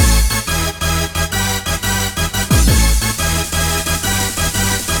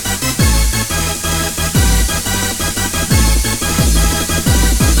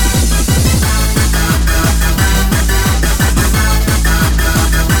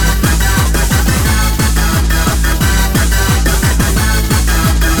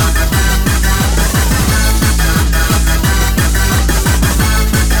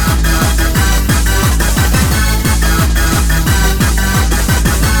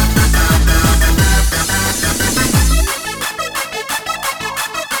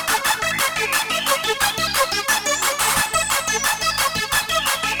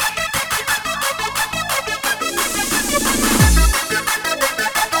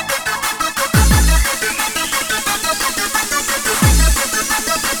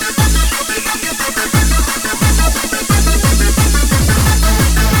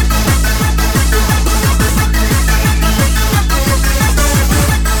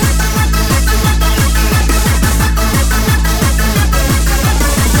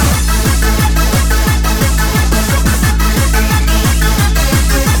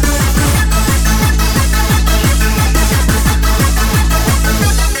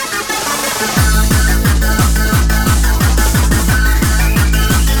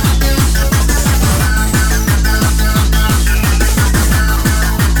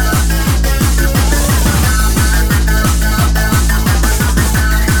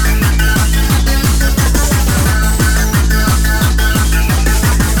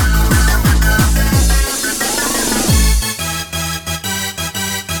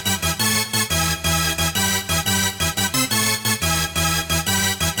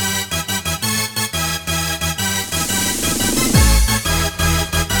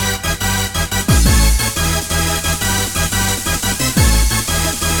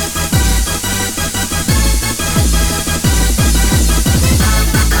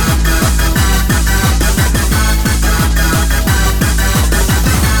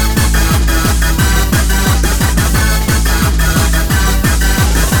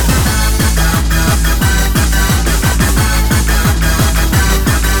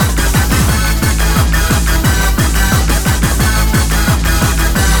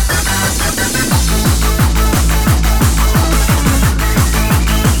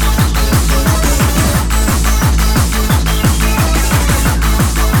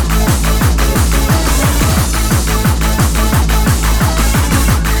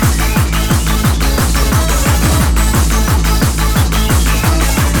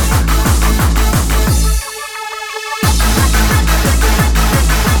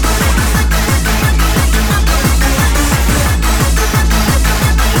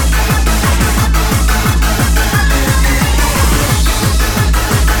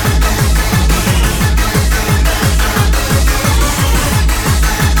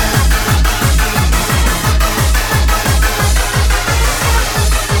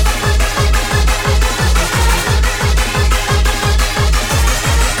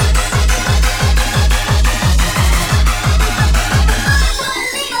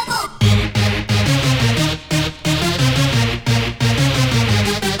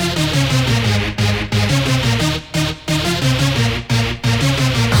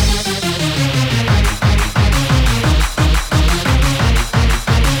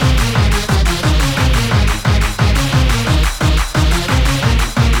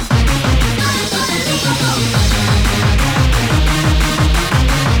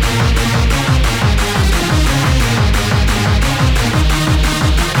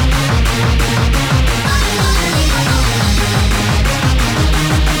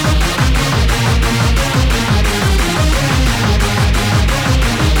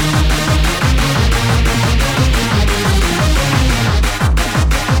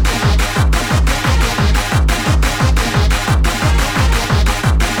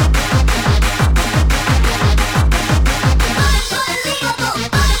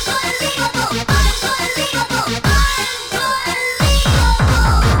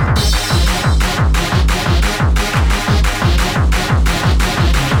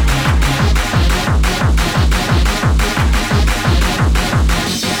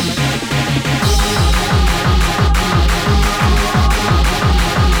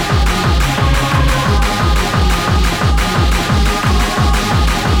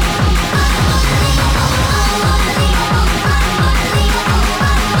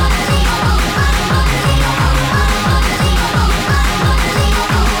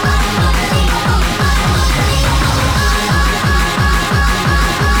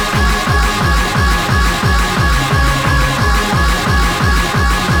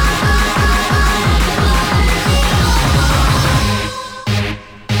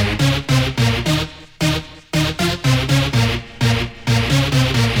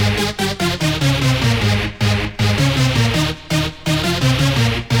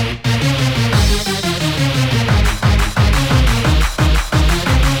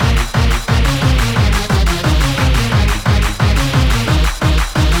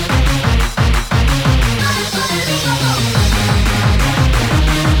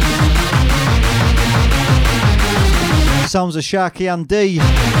 Sounds of Sharky and D.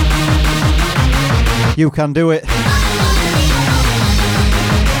 You Can Do It.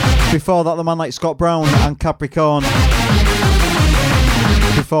 Before that, the man like Scott Brown and Capricorn.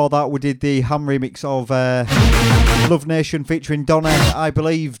 Before that, we did the ham remix of Love Nation featuring Donna, I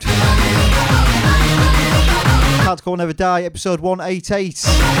Believed. Hardcore Never Die, episode 188.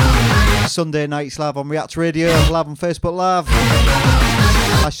 Sunday nights live on React Radio, live on Facebook Live.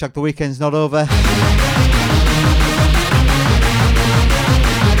 Hashtag the weekend's not over.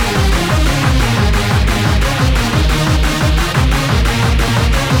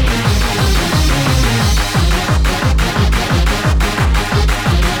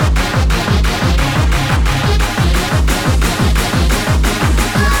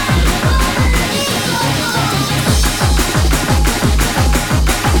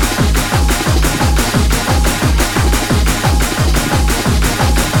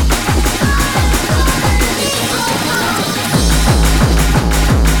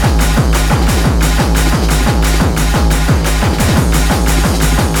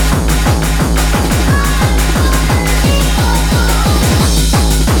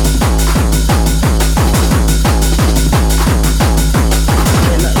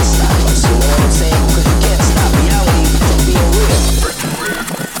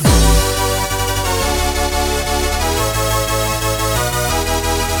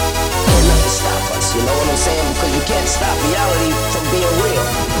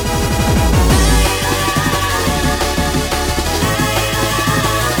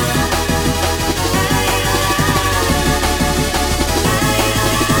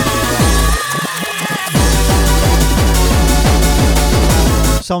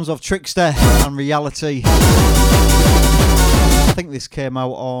 Sounds of Trickster and Reality. I think this came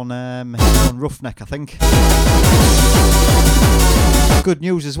out on Roughneck, I think. Good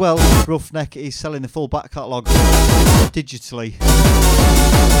news as well, Roughneck is selling the full back catalogue digitally.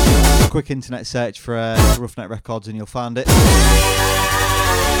 Quick internet search for Roughneck Records and you'll find it.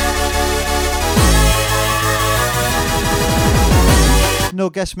 No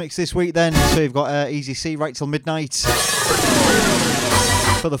guest mix this week then, so you've got Easy C right till midnight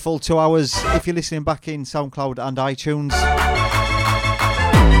for the full 2 hours. If you're listening back in SoundCloud and iTunes,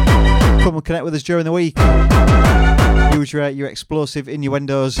 come and connect with us during the week. Use your explosive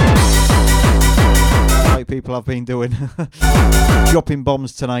innuendos like people have been doing. Dropping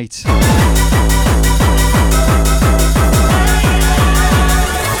bombs tonight.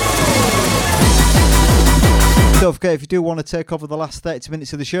 Don't forget, if you do want to take over the last 30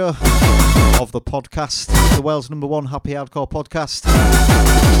 minutes of the show, of the podcast, the world's #1 happy hardcore podcast,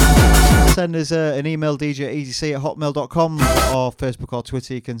 send us an email, djeasyc@hotmail.com, or Facebook or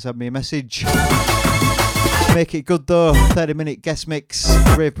Twitter. You can send me a message. Make it good though. 30-minute guest mix,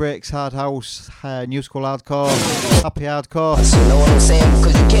 rave breaks, hard house, new school hardcore, happy hardcore. You know what I'm saying?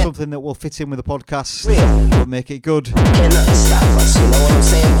 'Cause you can't. Something that will fit in with the podcast, but make it good. Can't nothing stop us. You know what I'm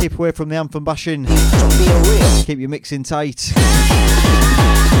saying? Keep away from the anthem bashing. From being real. Keep your mixing tight.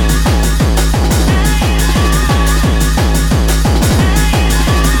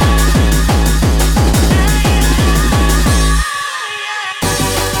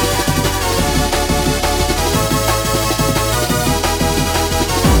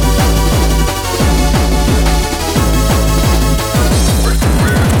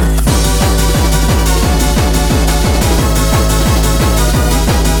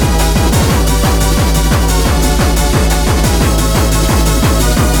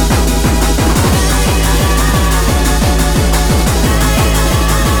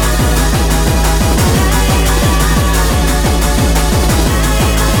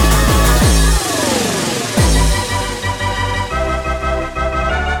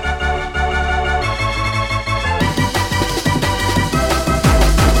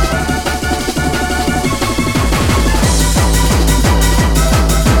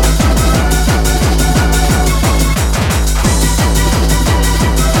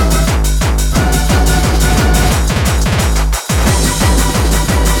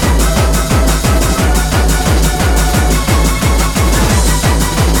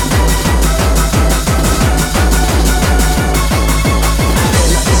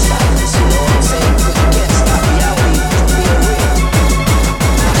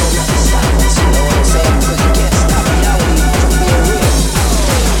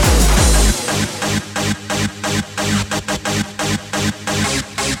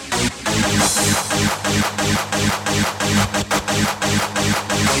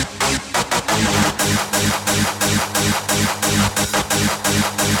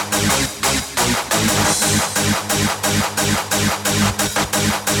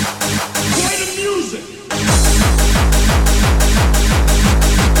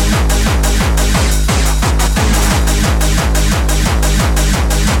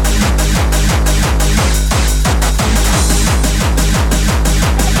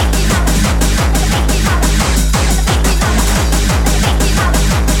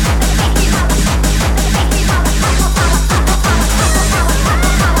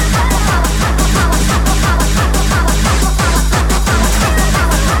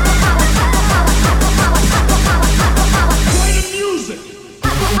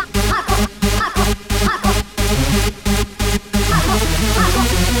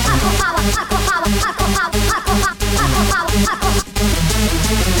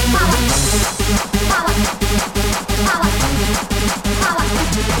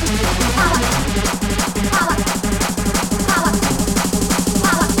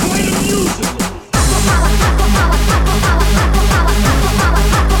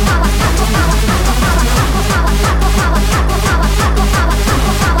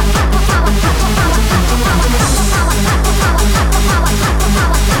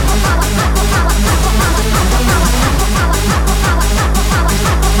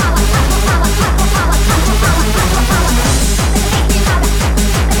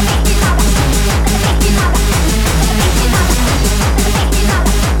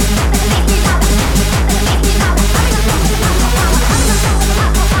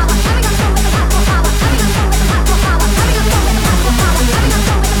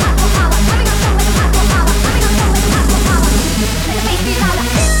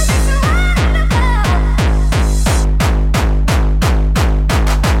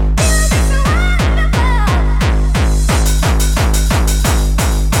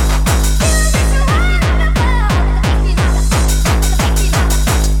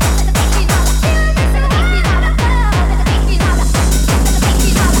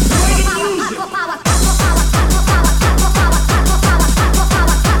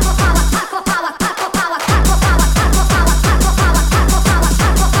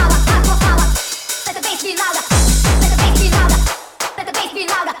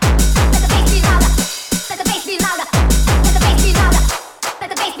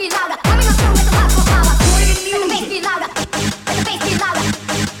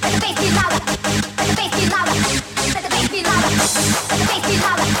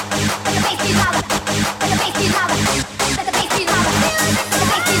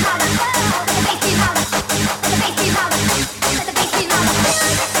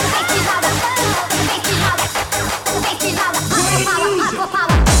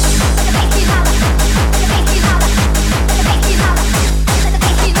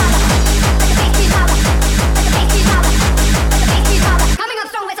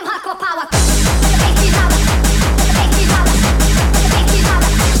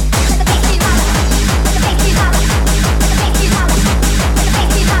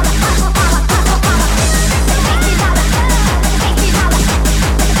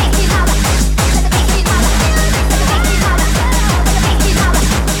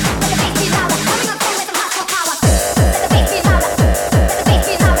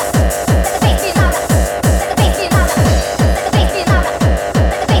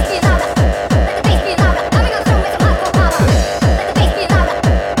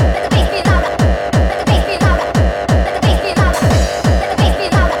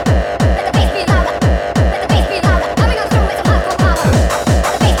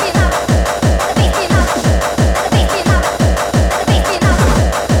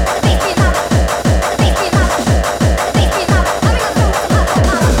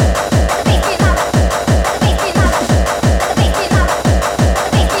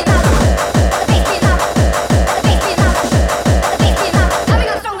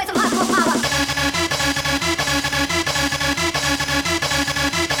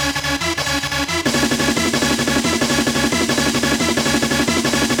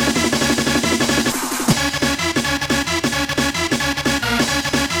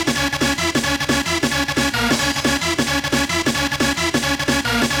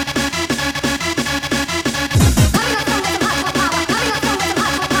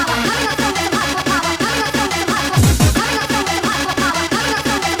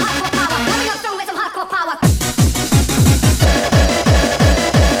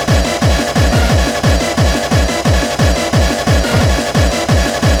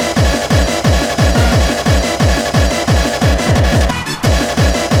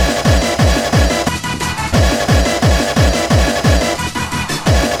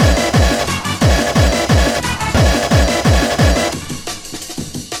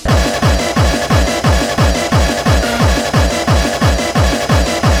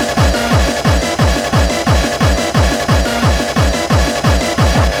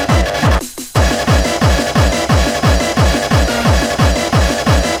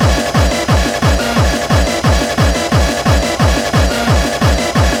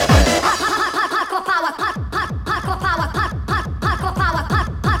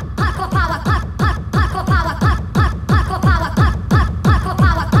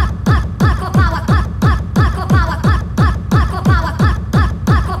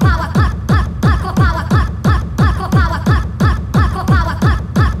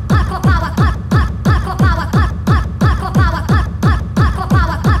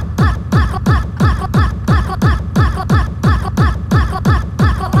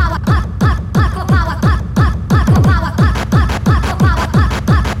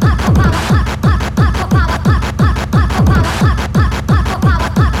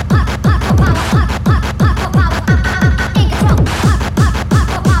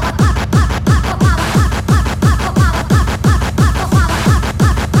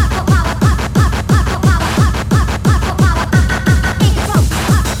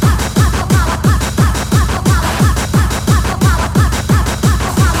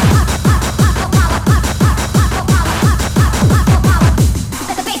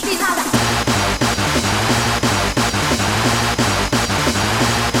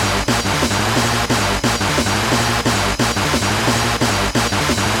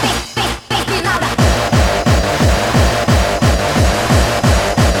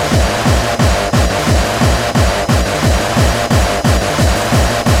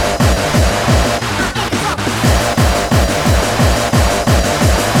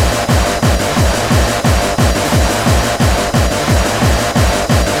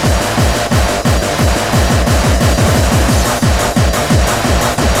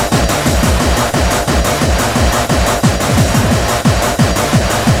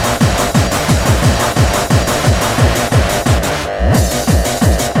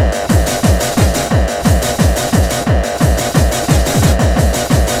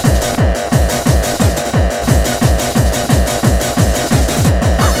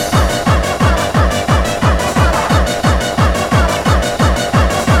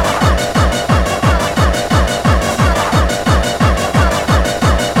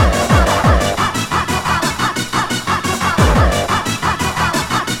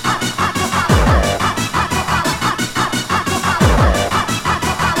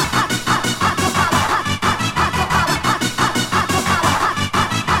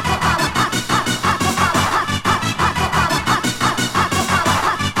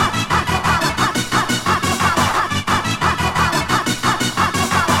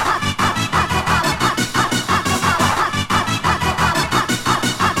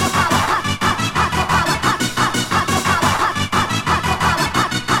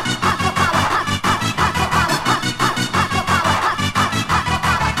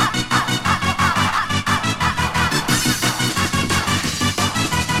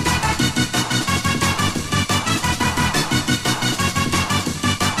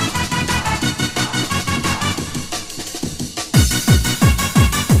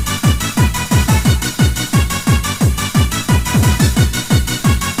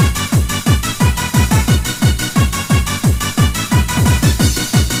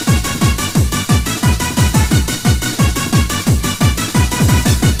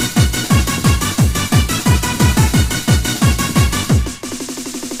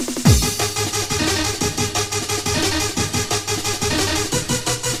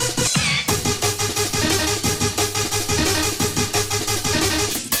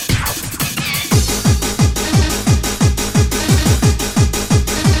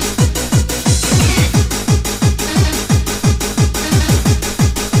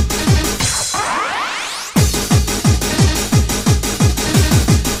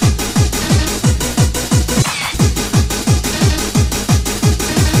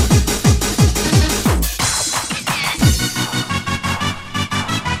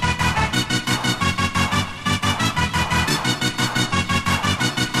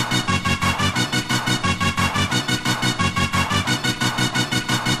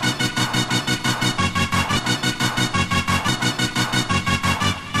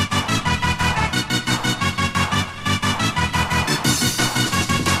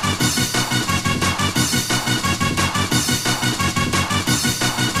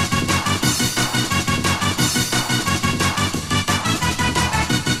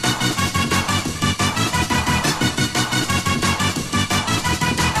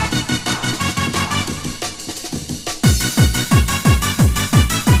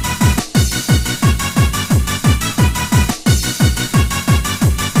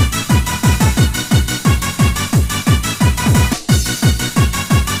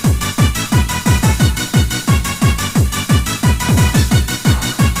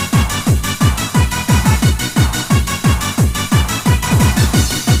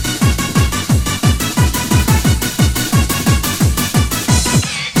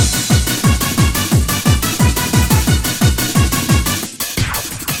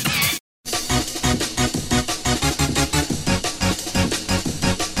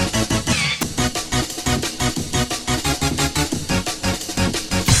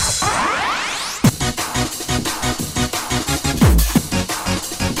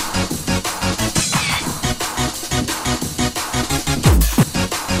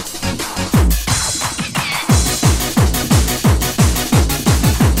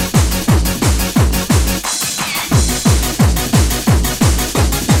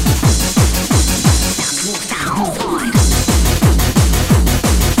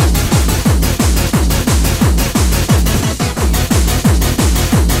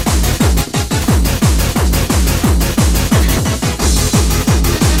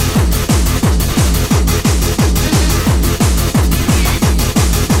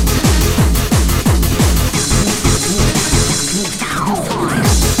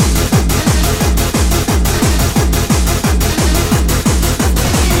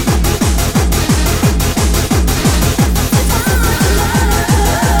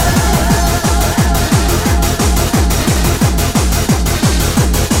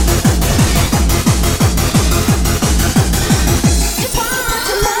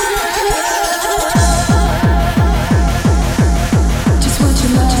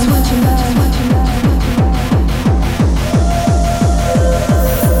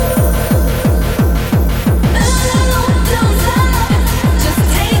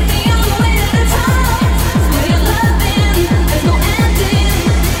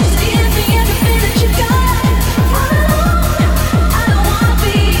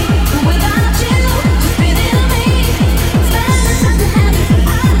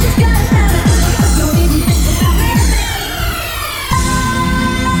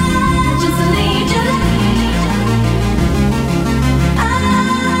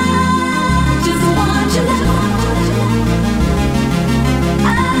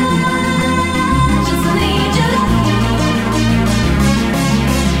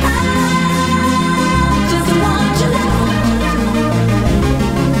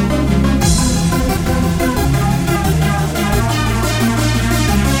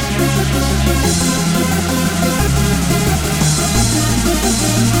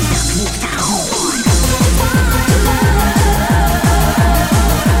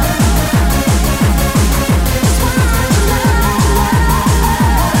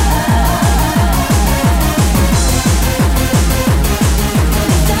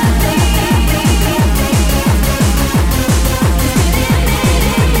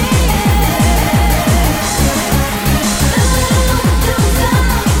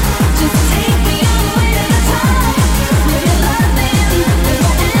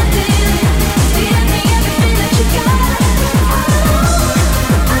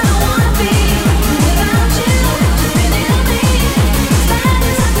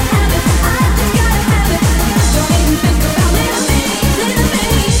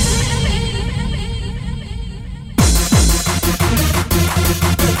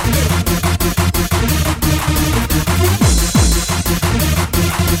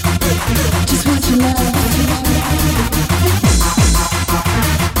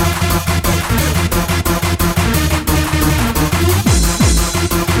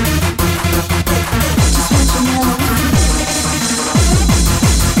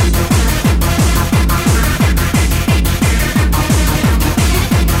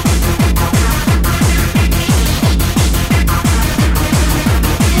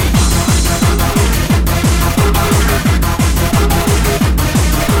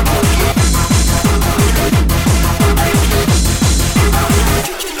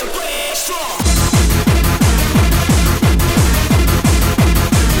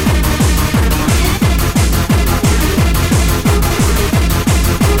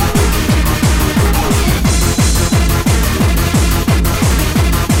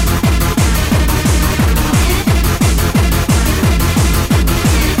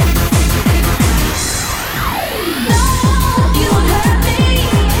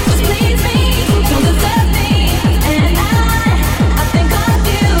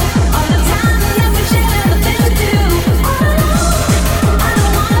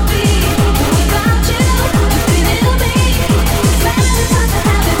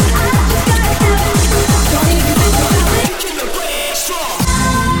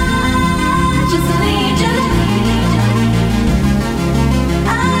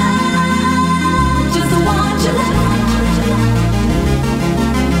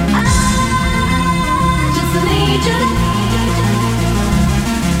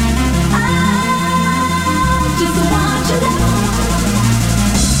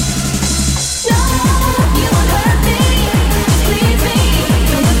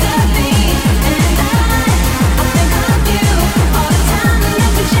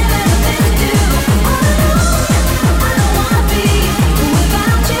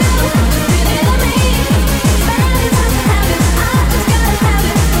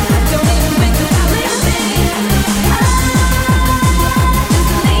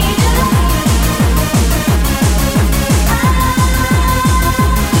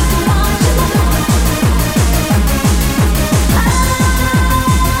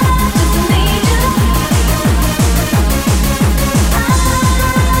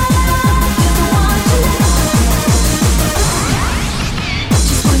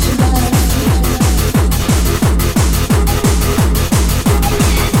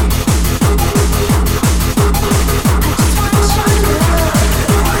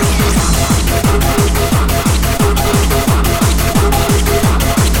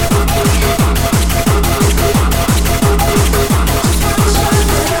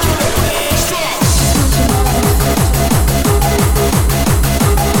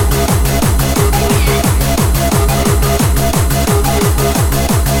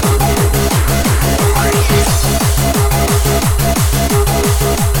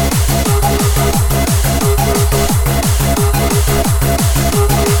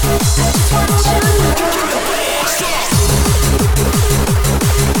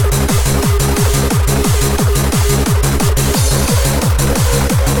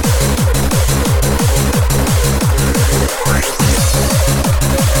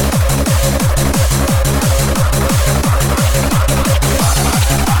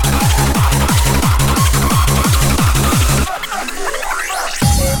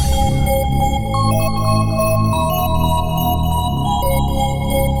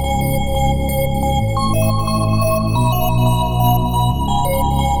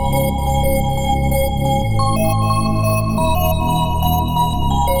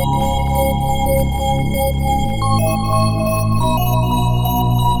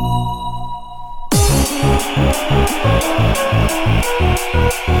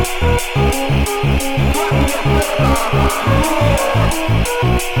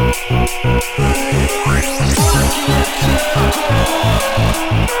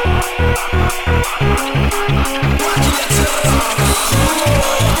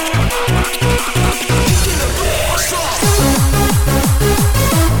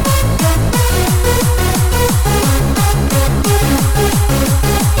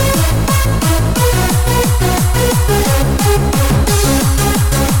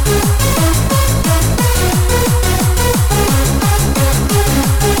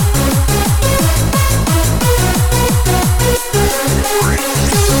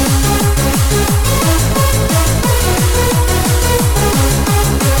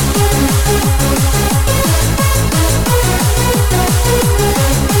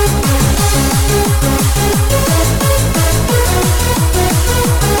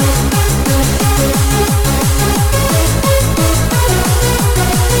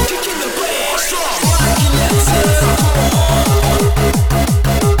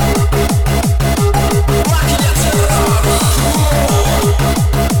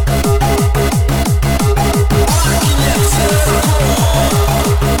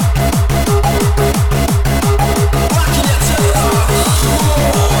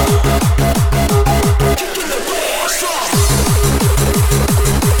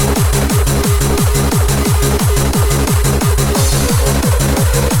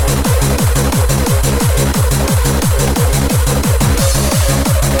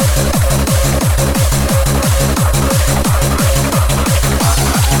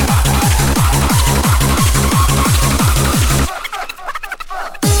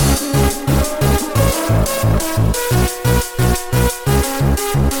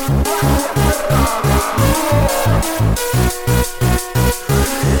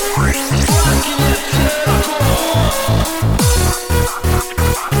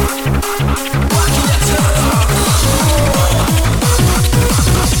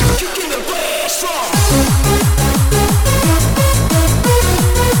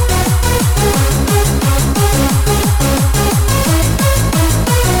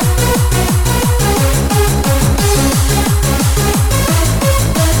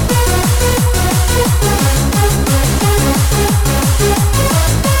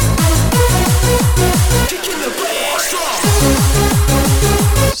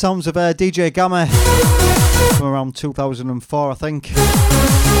 sounds of DJ Gamma from around 2004, I think.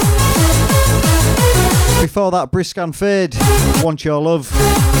 Before that, Brisk and Fade, Want Your Love.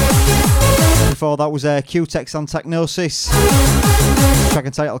 Before that was Q-Tex and Technosis, track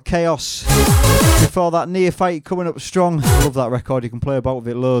entitled Chaos. Before that, Neophyte coming up strong. I love that record, you can play about with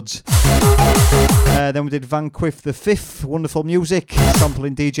it loads. Then we did Vanquiff the Fifth, wonderful music,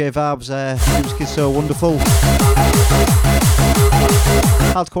 sampling DJ Varb's music is so wonderful.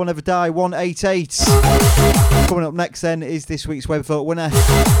 Hardcore Never Die 188. Coming up next then is this week's web vote winner.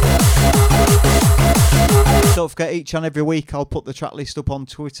 Don't forget, each and every week I'll put the track list up on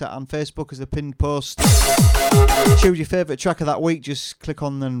Twitter and Facebook as a pinned post. Choose your favourite track of that week, just click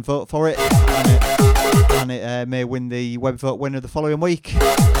on and vote for it, and it may win the web vote winner the following week.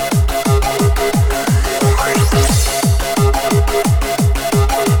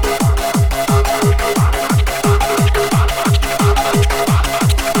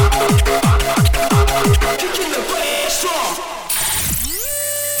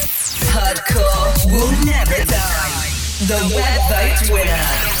 Hardcore will never die. The web vote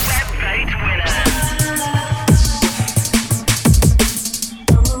winner.